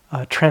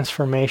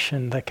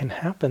transformation that can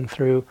happen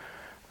through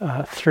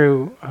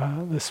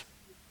this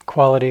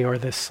quality or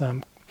this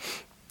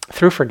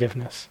through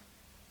forgiveness.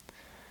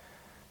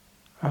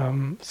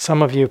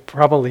 Some of you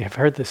probably have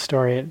heard this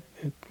story.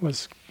 It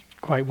was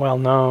quite well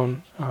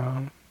known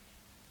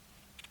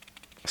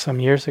some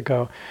years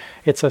ago.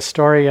 It's a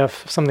story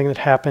of something that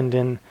happened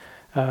in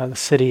the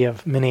city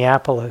of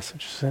Minneapolis,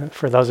 which is,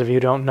 for those of you who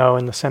don't know,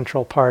 in the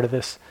central part of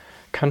this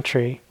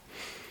country.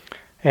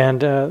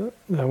 And the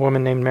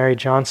woman named Mary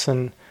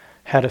Johnson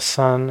had a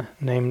son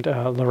named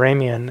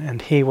Laramian,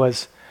 and he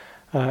was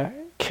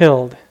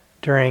killed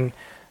during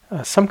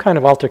some kind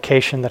of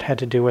altercation that had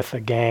to do with a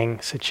gang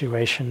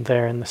situation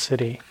there in the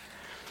city.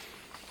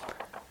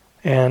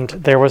 And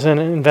there was an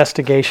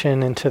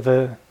investigation into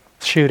the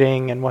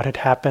shooting and what had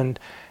happened,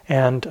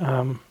 and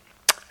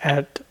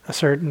at a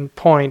certain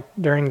point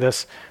during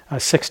this, a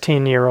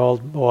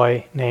 16-year-old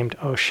boy named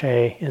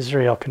O'Shea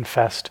Israel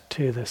confessed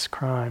to this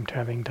crime, to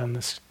having done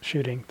this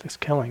shooting, this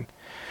killing.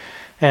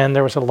 And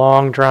there was a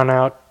long,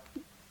 drawn-out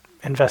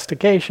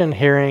investigation,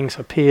 hearings,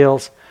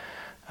 appeals,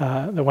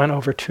 that went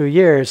over 2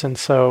 years, and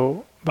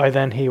so by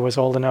then he was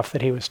old enough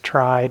that he was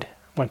tried,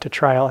 went to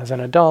trial as an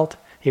adult.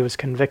 He was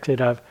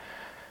convicted of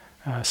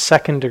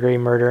second-degree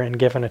murder and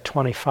given a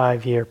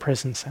 25-year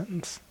prison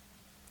sentence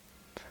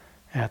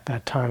at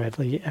that time,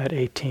 at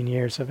 18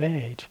 years of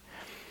age.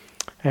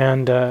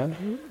 And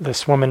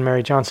this woman,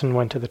 Mary Johnson,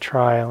 went to the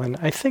trial, and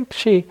I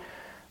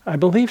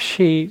believe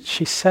she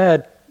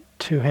said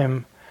to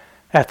him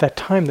at that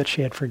time that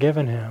she had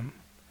forgiven him.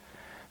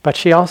 But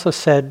she also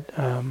said,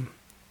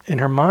 in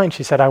her mind,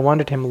 she said, I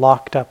wanted him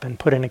locked up and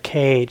put in a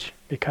cage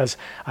because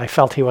I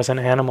felt he was an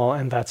animal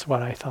and that's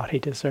what I thought he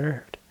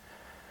deserved.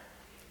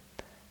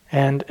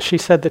 And she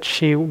said that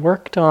she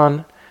worked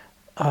on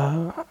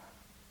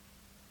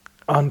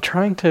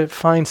trying to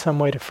find some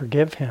way to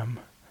forgive him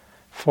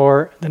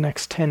for the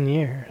next 10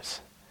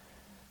 years.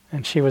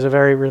 And she was a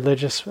very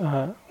religious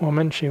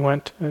woman. She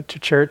went to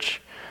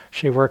church.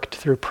 She worked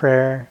through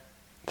prayer,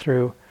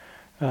 through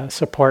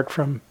support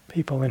from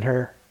people in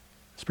her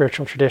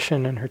spiritual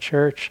tradition in her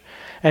church.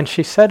 And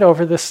she said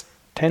over this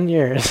 10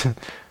 years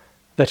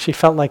that she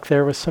felt like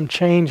there was some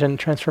change and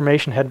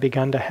transformation had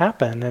begun to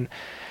happen.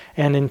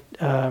 And in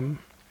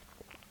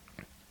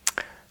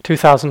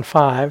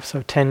 2005,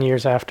 so 10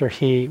 years after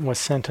he was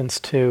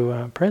sentenced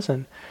to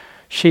prison,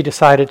 she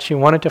decided she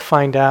wanted to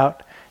find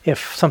out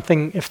if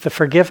the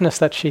forgiveness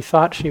that she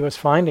thought she was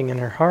finding in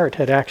her heart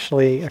had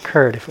actually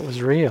occurred, if it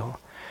was real.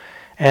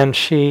 And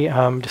she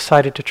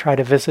decided to try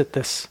to visit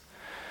this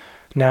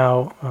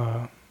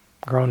now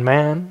grown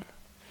man.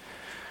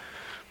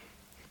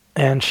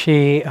 And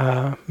she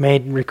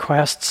made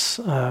requests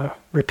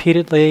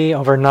repeatedly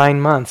over 9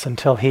 months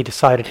until he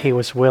decided he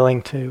was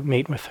willing to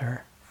meet with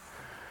her.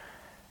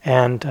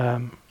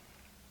 And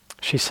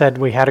she said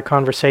we had a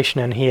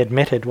conversation and he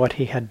admitted what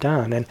he had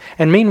done.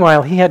 And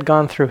meanwhile, he had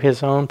gone through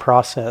his own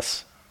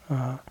process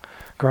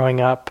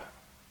growing up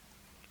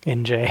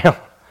in jail.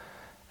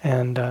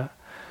 And,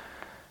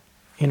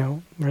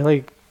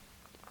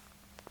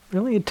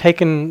 really had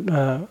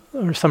taken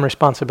some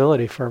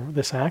responsibility for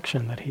this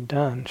action that he'd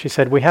done. She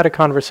said, we had a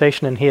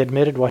conversation and he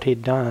admitted what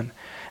he'd done.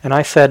 And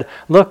I said,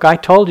 look, I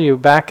told you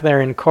back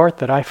there in court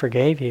that I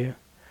forgave you.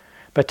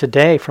 But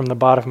today, from the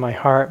bottom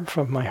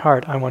of my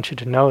heart, I want you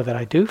to know that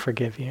I do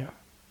forgive you.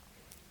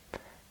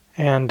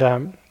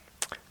 And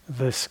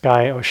this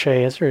guy,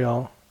 O'Shea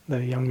Israel,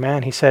 the young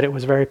man, he said it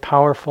was very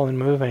powerful and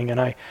moving. And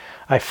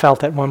I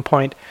felt at one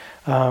point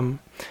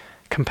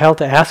compelled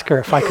to ask her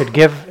if I could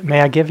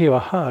may I give you a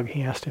hug?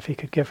 He asked if he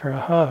could give her a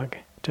hug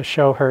to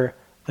show her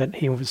that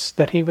he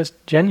was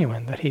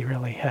genuine, that he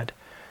really had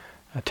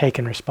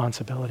taken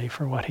responsibility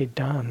for what he'd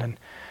done.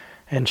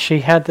 And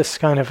she had this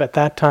kind of, at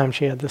that time,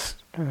 she had this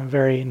kind of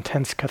very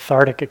intense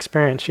cathartic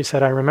experience. She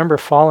said, I remember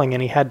falling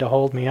and he had to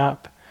hold me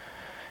up.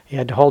 He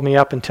had to hold me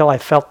up until I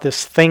felt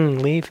this thing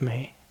leave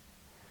me.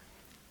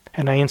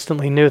 And I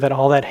instantly knew that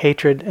all that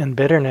hatred and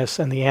bitterness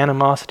and the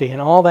animosity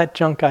and all that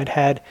junk I'd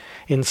had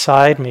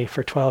inside me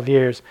for 12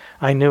 years,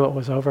 I knew it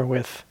was over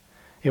with.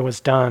 It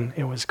was done.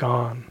 It was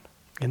gone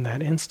in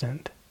that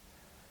instant.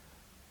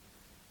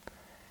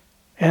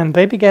 And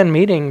they began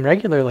meeting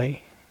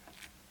regularly.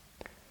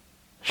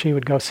 She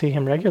would go see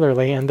him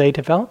regularly, and they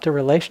developed a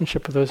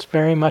relationship that was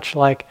very much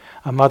like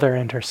a mother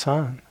and her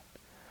son.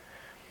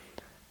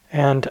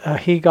 And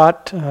he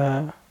got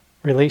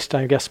released,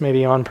 I guess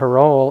maybe on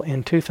parole,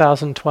 in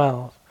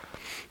 2012.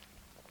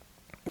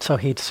 So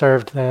he'd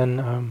served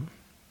then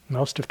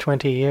most of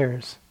 20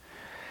 years.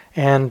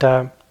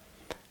 And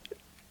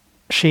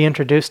she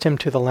introduced him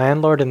to the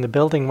landlord in the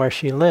building where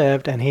she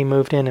lived, and he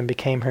moved in and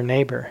became her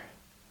neighbor.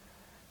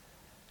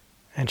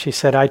 And she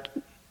said,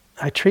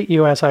 I treat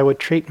you as I would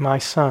treat my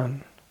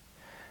son.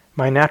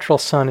 My natural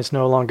son is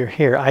no longer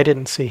here. I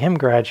didn't see him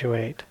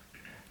graduate.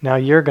 Now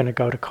you're going to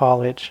go to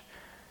college.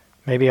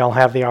 Maybe I'll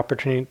have the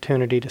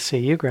opportunity to see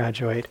you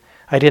graduate.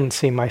 I didn't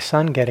see my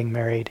son getting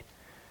married.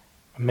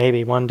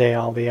 Maybe one day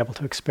I'll be able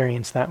to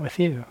experience that with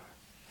you.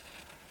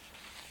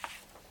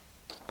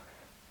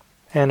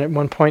 And at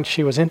one point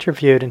she was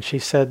interviewed and she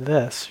said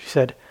this. She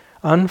said,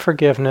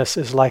 unforgiveness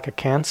is like a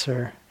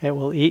cancer. It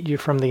will eat you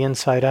from the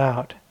inside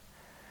out.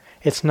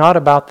 It's not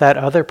about that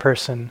other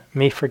person.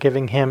 Me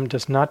forgiving him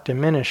does not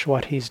diminish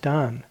what he's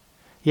done.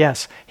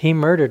 Yes, he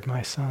murdered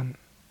my son.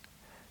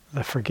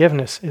 The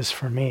forgiveness is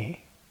for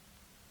me.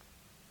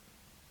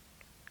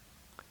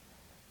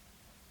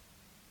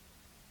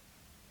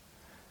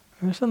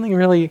 There's something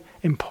really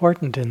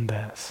important in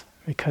this,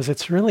 because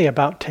it's really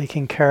about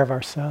taking care of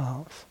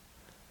ourselves.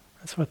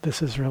 That's what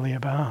this is really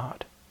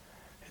about.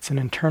 It's an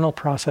internal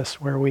process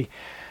where we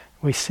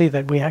see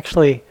that we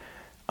actually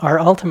are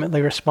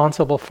ultimately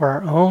responsible for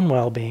our own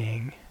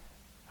well-being,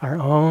 our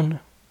own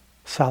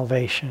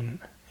salvation,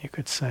 you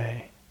could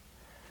say.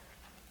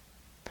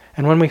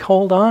 And when we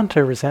hold on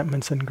to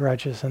resentments and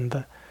grudges and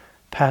the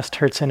past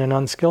hurts in an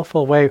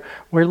unskillful way,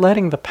 we're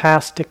letting the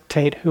past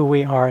dictate who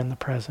we are in the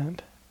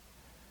present.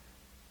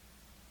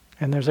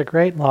 And there's a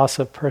great loss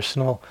of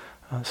personal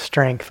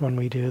strength when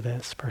we do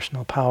this,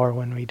 personal power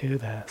when we do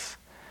this.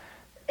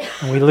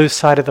 And we lose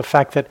sight of the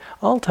fact that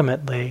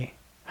ultimately,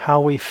 how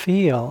we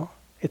feel,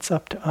 it's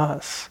up to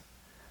us.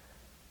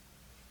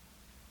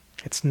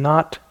 It's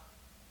not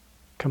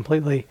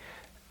completely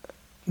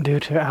due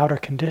to outer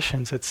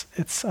conditions.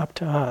 It's up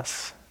to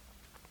us.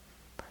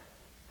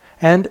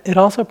 And it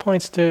also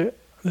the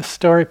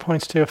story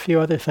points to a few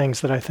other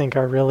things that I think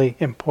are really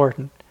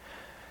important.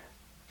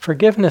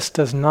 Forgiveness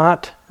does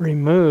not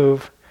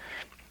remove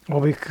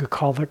what we could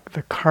call the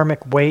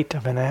karmic weight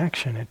of an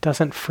action. It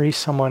doesn't free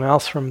someone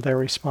else from their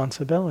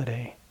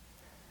responsibility.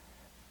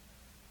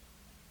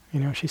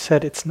 She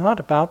said, it's not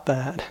about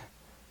that.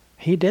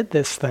 He did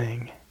this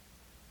thing.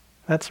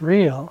 That's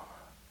real.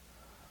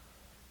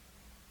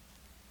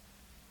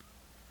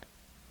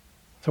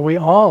 So we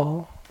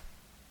all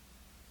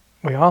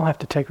have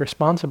to take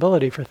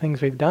responsibility for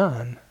things we've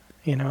done.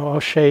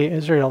 O'Shea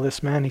Israel,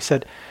 this man, he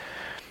said,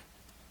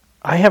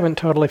 I haven't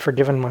totally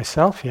forgiven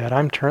myself yet.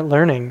 I'm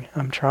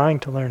trying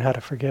to learn how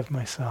to forgive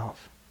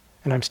myself.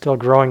 And I'm still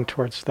growing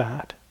towards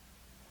that.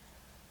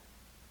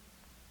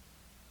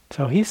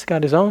 So he's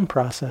got his own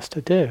process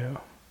to do.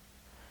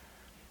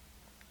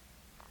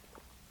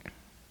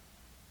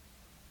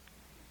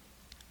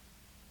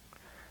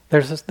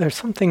 There's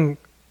something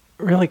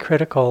really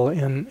critical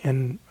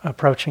in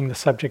approaching the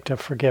subject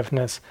of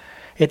forgiveness.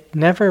 It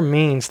never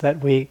means that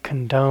we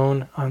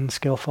condone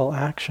unskillful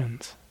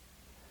actions.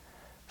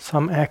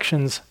 Some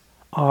actions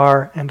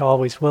are and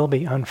always will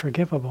be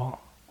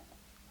unforgivable.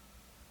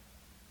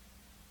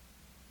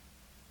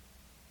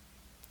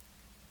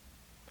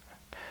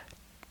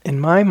 In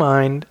my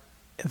mind,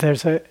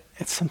 it's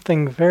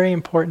something very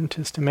important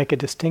is to make a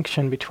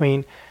distinction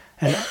between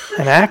an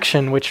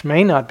action which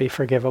may not be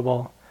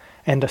forgivable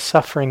and a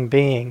suffering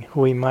being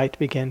who we might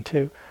begin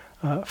to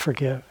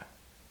forgive.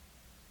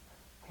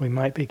 We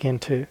might begin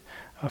to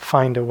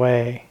find a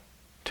way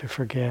to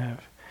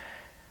forgive.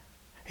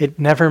 It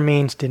never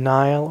means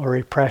denial or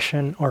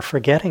repression or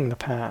forgetting the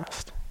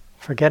past.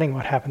 Forgetting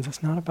what happens,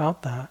 it's not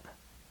about that.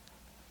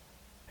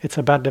 It's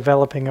about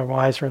developing a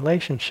wise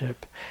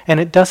relationship. And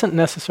it doesn't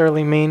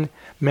necessarily mean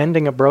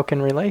mending a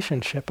broken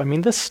relationship. I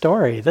mean, this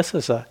story, this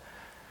is a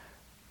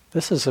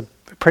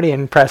pretty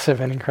impressive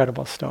and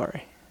incredible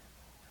story.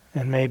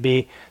 And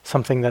maybe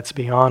something that's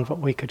beyond what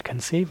we could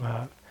conceive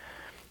of.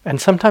 And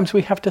sometimes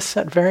we have to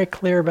set very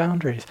clear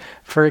boundaries.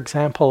 For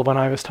example, when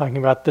I was talking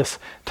about this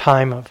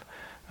time of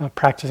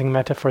practicing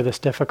metta for this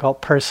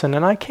difficult person,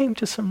 and I came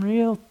to some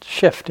real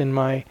shift in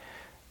my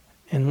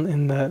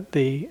in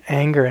the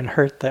anger and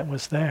hurt that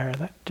was there.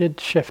 That did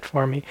shift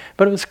for me.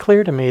 But it was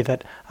clear to me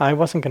that I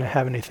wasn't going to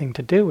have anything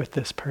to do with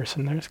this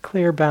person. There's a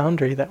clear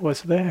boundary that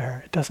was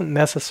there. It doesn't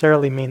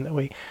necessarily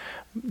mean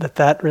that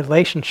that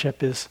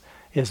relationship is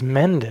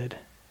mended.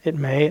 It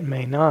may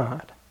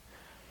not.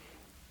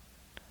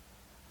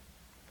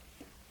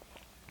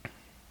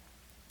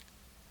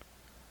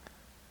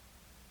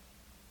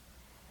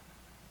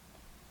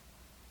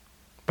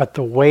 But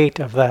the weight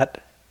of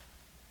that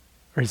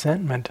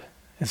resentment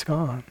is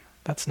gone.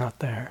 That's not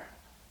there.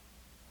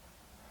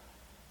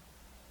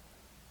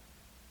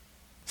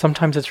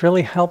 Sometimes it's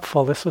really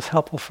helpful. This was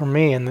helpful for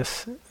me in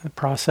this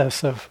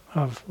process of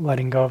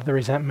letting go of the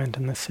resentment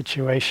in this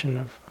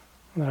situation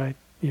that I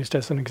used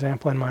as an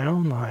example in my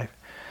own life.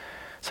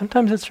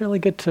 Sometimes it's really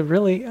good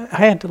I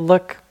had to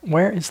look,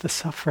 where is the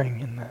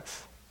suffering in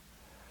this?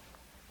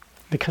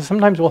 Because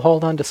sometimes we'll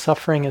hold on to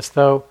suffering as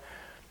though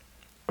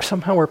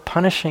somehow we're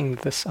punishing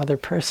this other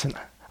person.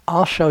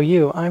 I'll show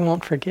you, I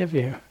won't forgive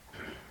you.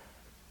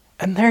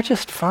 And they're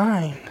just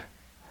fine.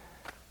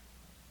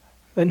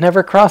 It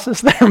never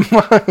crosses their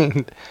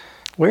mind.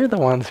 We're the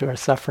ones who are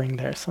suffering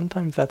there.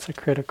 Sometimes that's a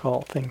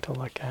critical thing to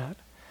look at.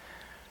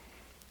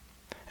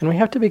 And we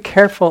have to be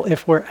careful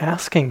if we're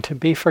asking to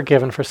be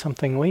forgiven for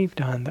something we've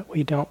done, that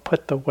we don't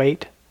put the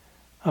weight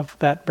of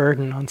that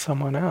burden on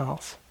someone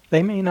else.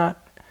 They may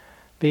not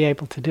be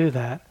able to do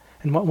that.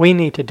 And what we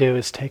need to do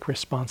is take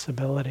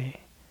responsibility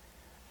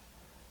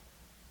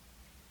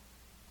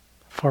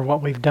for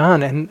what we've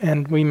done,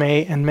 and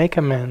make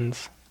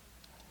amends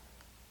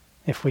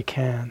if we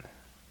can.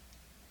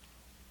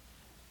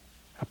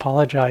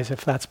 Apologize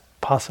if that's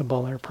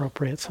possible or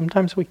appropriate.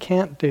 Sometimes we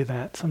can't do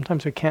that.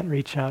 Sometimes we can't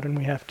reach out, and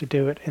we have to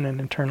do it in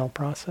an internal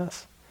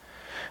process.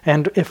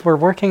 And if we're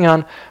working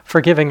on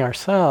forgiving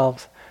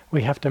ourselves,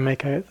 we have to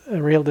make a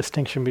real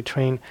distinction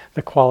between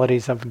the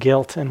qualities of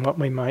guilt and what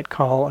we might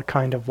call a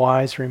kind of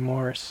wise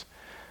remorse.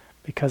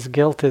 Because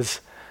guilt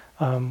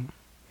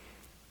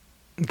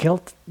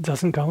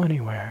doesn't go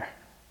anywhere.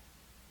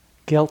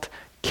 Guilt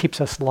keeps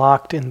us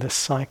locked in this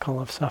cycle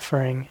of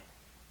suffering.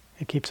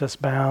 It keeps us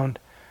bound.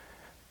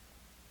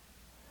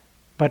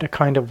 But a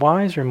kind of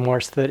wise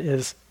remorse that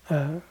is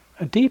a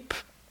deep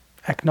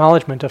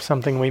acknowledgement of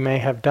something we may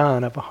have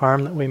done, of a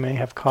harm that we may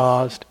have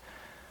caused,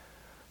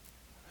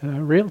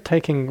 real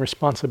taking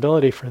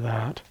responsibility for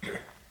that,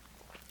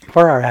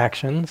 for our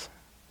actions,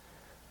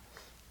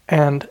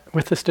 and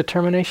with this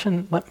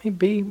determination, let me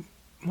be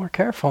more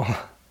careful.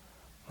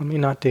 Let me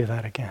not do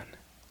that again.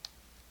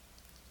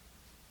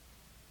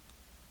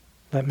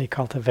 Let me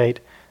cultivate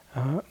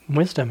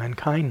wisdom and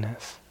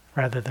kindness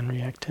rather than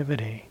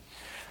reactivity.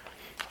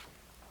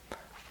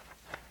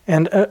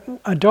 And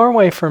a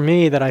doorway for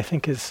me that I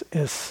think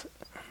is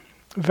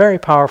very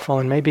powerful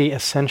and maybe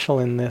essential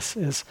in this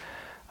is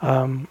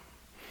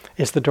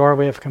the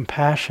doorway of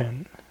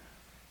compassion.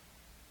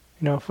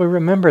 If we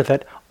remember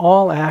that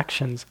all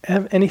actions,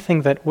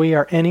 anything that we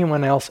or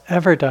anyone else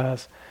ever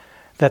does,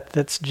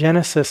 that's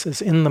genesis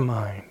is in the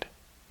mind.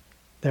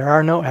 There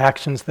are no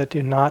actions that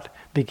do not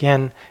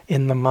begin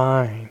in the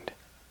mind.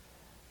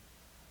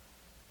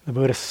 The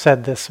Buddha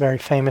said this very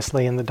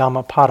famously in the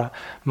Dhammapada.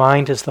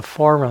 Mind is the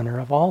forerunner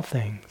of all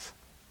things.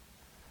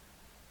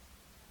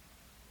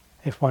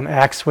 If one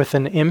acts with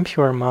an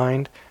impure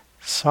mind,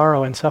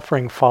 sorrow and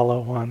suffering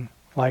follow one,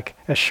 like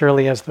as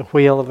surely as the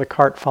wheel of the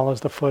cart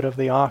follows the foot of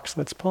the ox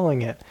that's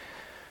pulling it.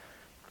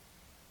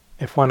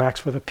 If one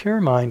acts with a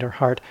pure mind or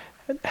heart,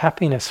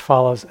 happiness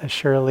follows as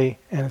surely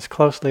and as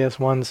closely as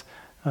one's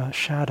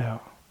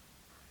shadow.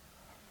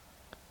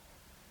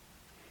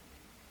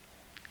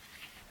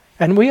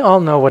 And we all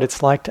know what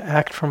it's like to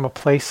act from a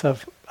place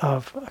of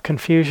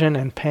confusion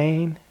and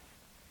pain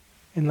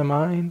in the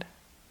mind.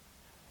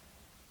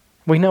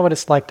 We know what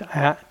it's like to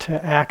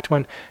act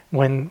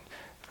when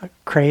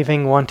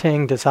craving,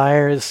 wanting,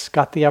 desire has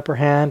got the upper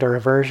hand, or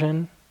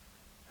aversion.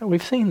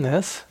 We've seen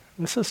this.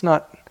 This is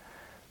not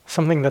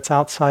something that's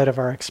outside of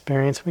our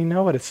experience. We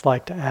know what it's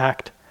like to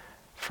act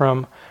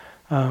from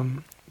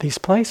these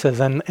places,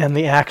 and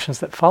the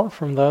actions that follow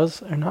from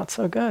those are not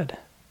so good.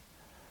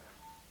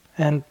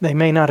 And they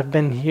may not have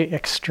been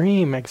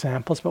extreme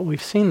examples, but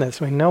we've seen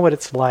this. We know what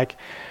it's like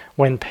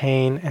when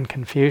pain and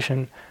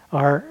confusion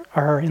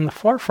are in the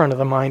forefront of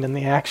the mind and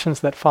the actions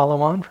that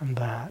follow on from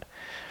that.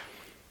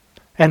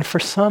 And for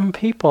some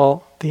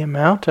people, the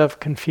amount of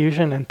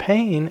confusion and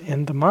pain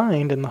in the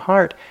mind, in the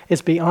heart,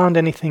 is beyond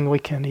anything we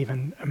can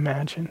even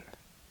imagine.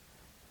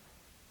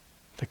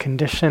 The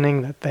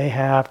conditioning that they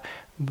have,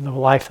 the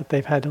life that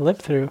they've had to live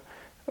through,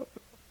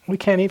 we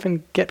can't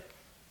even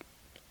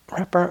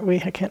we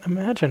can't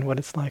imagine what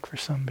it's like for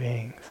some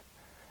beings.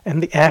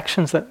 And the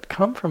actions that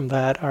come from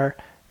that are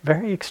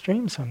very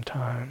extreme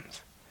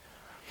sometimes.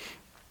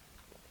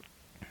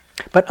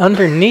 But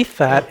underneath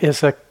that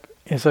is a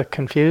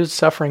confused,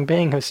 suffering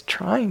being who's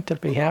trying to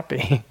be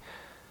happy.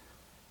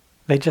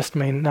 They just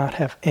may not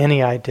have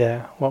any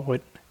idea what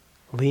would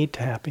lead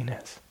to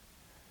happiness.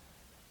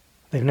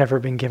 They've never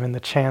been given the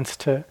chance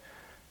to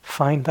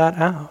find that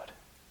out.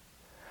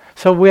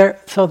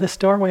 So this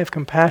doorway of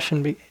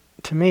compassion,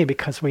 to me,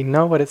 because we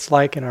know what it's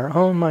like in our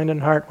own mind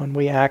and heart when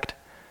we act,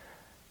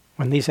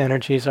 when these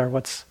energies are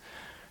what's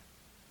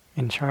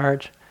in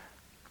charge,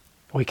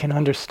 we can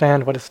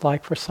understand what it's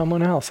like for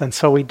someone else. And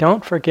so we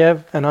don't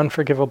forgive an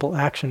unforgivable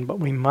action, but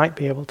we might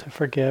be able to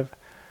forgive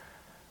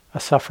a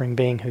suffering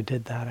being who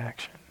did that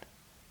action.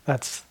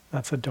 That's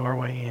a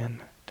doorway in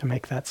to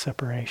make that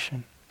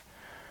separation.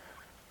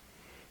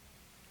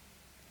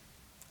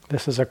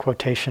 This is a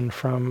quotation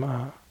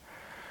from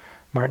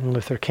Martin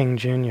Luther King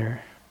Jr.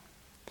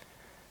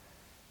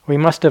 We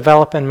must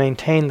develop and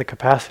maintain the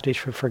capacity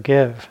to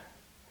forgive.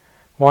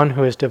 One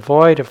who is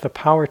devoid of the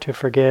power to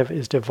forgive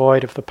is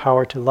devoid of the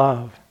power to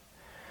love.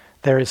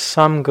 There is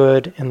some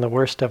good in the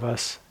worst of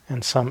us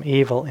and some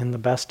evil in the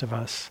best of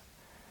us.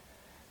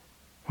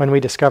 When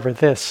we discover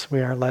this, we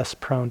are less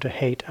prone to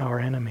hate our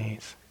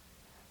enemies.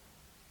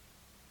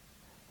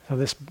 So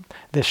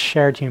this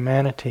shared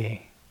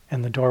humanity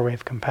and the doorway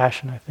of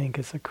compassion, I think,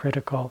 is a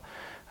critical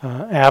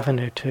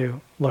avenue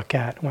to look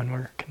at when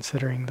we're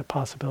considering the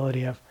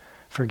possibility of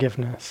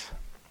forgiveness.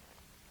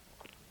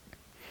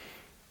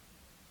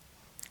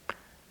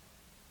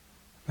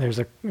 There's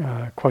a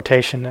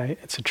quotation,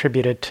 it's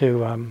attributed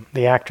to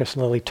the actress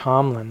Lily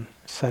Tomlin.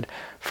 It said,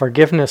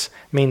 "Forgiveness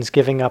means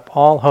giving up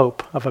all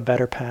hope of a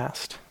better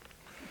past."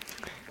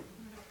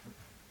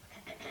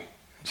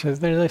 So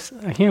there's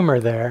a humor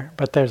there,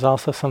 but there's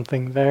also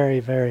something very,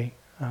 very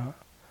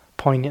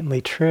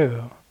poignantly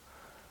true.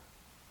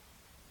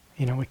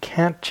 You know, we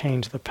can't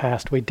change the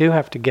past. We do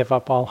have to give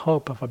up all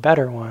hope of a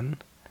better one,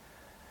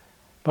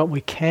 but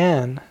we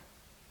can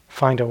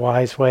find a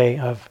wise way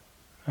of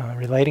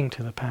relating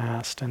to the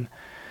past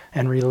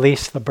and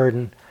release the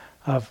burden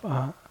of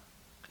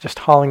just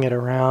hauling it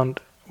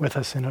around with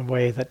us in a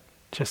way that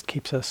just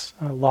keeps us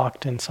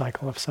locked in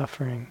cycle of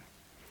suffering.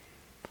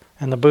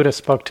 And the Buddha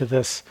spoke to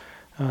this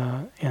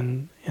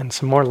in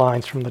some more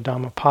lines from the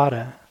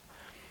Dhammapada.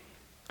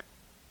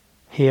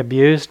 He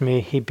abused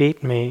me, he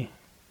beat me,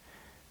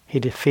 he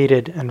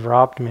defeated and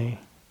robbed me.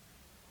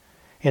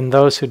 In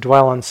those who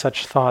dwell on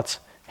such thoughts,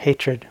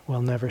 hatred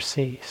will never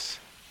cease.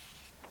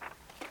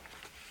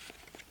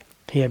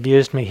 He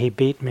abused me, he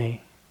beat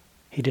me,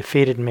 he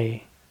defeated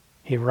me,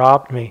 he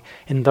robbed me.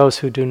 In those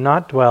who do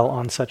not dwell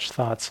on such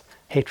thoughts,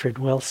 hatred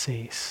will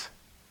cease.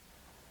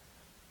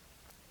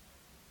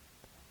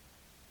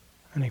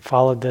 And he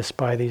followed this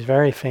by these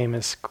very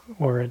famous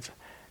words,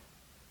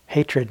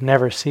 hatred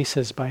never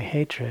ceases by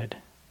hatred.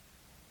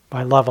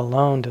 By love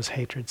alone does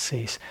hatred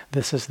cease.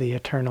 This is the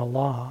eternal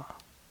law.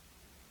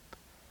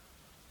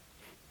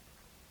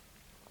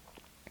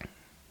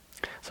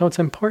 So it's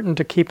important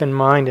to keep in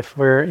mind if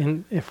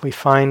we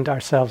find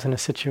ourselves in a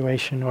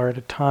situation or at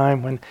a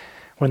time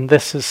when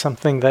this is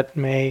something that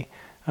may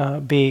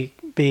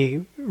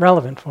be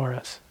relevant for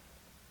us,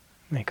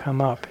 may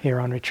come up here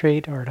on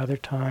retreat or at other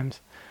times,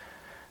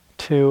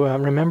 to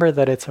remember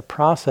that it's a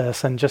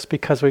process, and just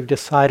because we've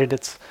decided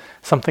it's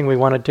something we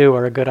want to do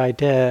or a good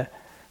idea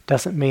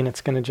doesn't mean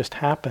it's going to just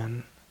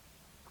happen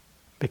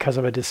because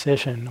of a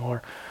decision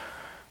or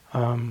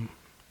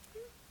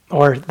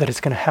that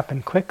it's going to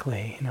happen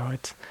quickly. You know,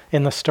 it's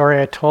in the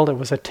story I told. It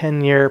was a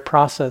 10-year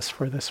process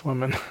for this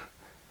woman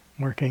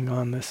working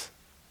on this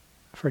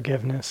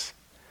forgiveness.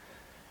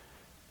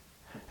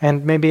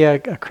 And maybe a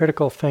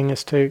critical thing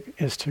is to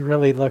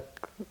really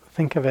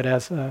think of it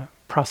as a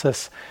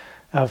process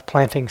of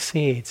planting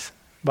seeds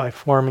by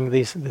forming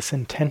this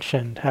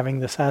intention,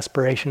 having this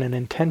aspiration and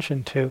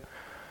intention to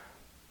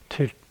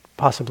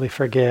possibly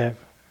forgive.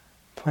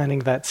 Planting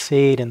that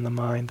seed in the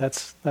mind,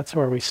 that's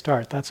where we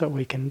start. That's what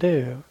we can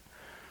do.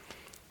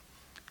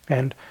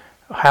 And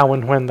how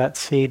and when that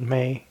seed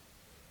may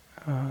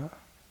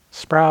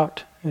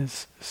sprout will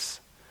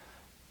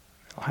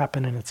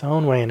happen in its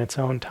own way, in its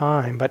own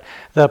time. But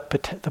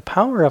the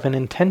power of an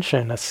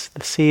intention, the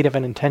seed of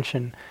an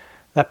intention,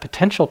 that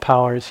potential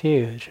power is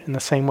huge. In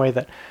the same way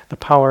that the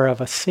power of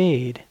a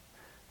seed,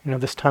 you know,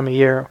 this time of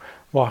year,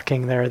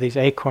 walking, there are these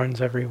acorns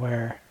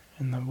everywhere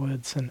in the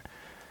woods, and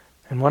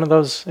one of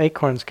those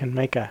acorns can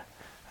make a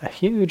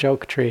huge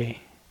oak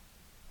tree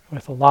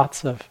with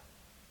lots of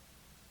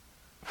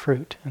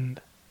fruit and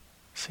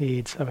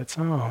seeds of its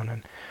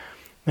own.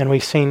 And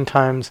we've seen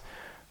times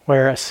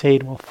where a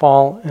seed will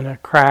fall in a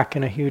crack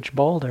in a huge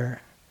boulder,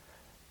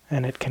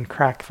 and it can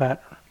crack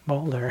that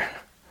boulder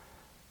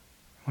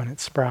when it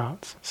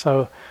sprouts.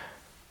 So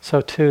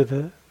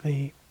too,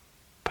 the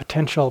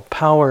potential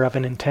power of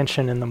an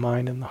intention in the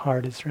mind and the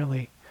heart is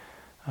really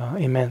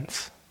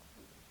immense.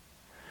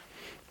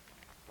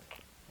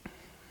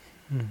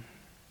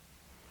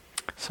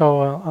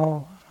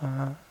 So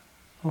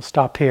I'll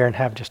stop here and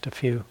have just a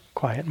few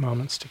quiet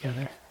moments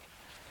together.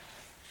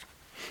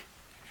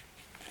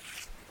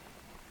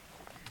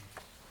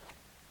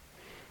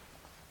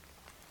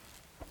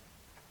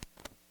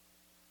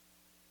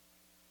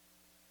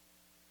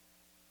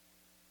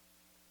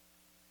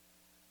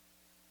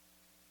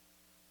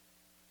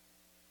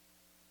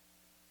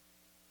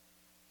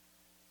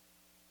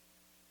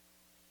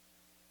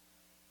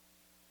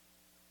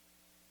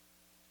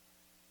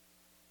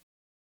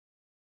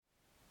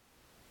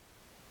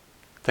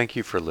 Thank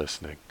you for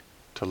listening.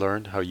 To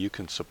learn how you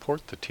can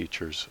support the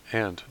teachers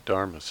and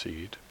Dharma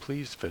Seed,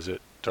 please visit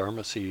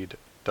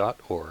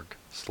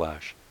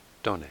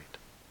dharmaseed.org/donate.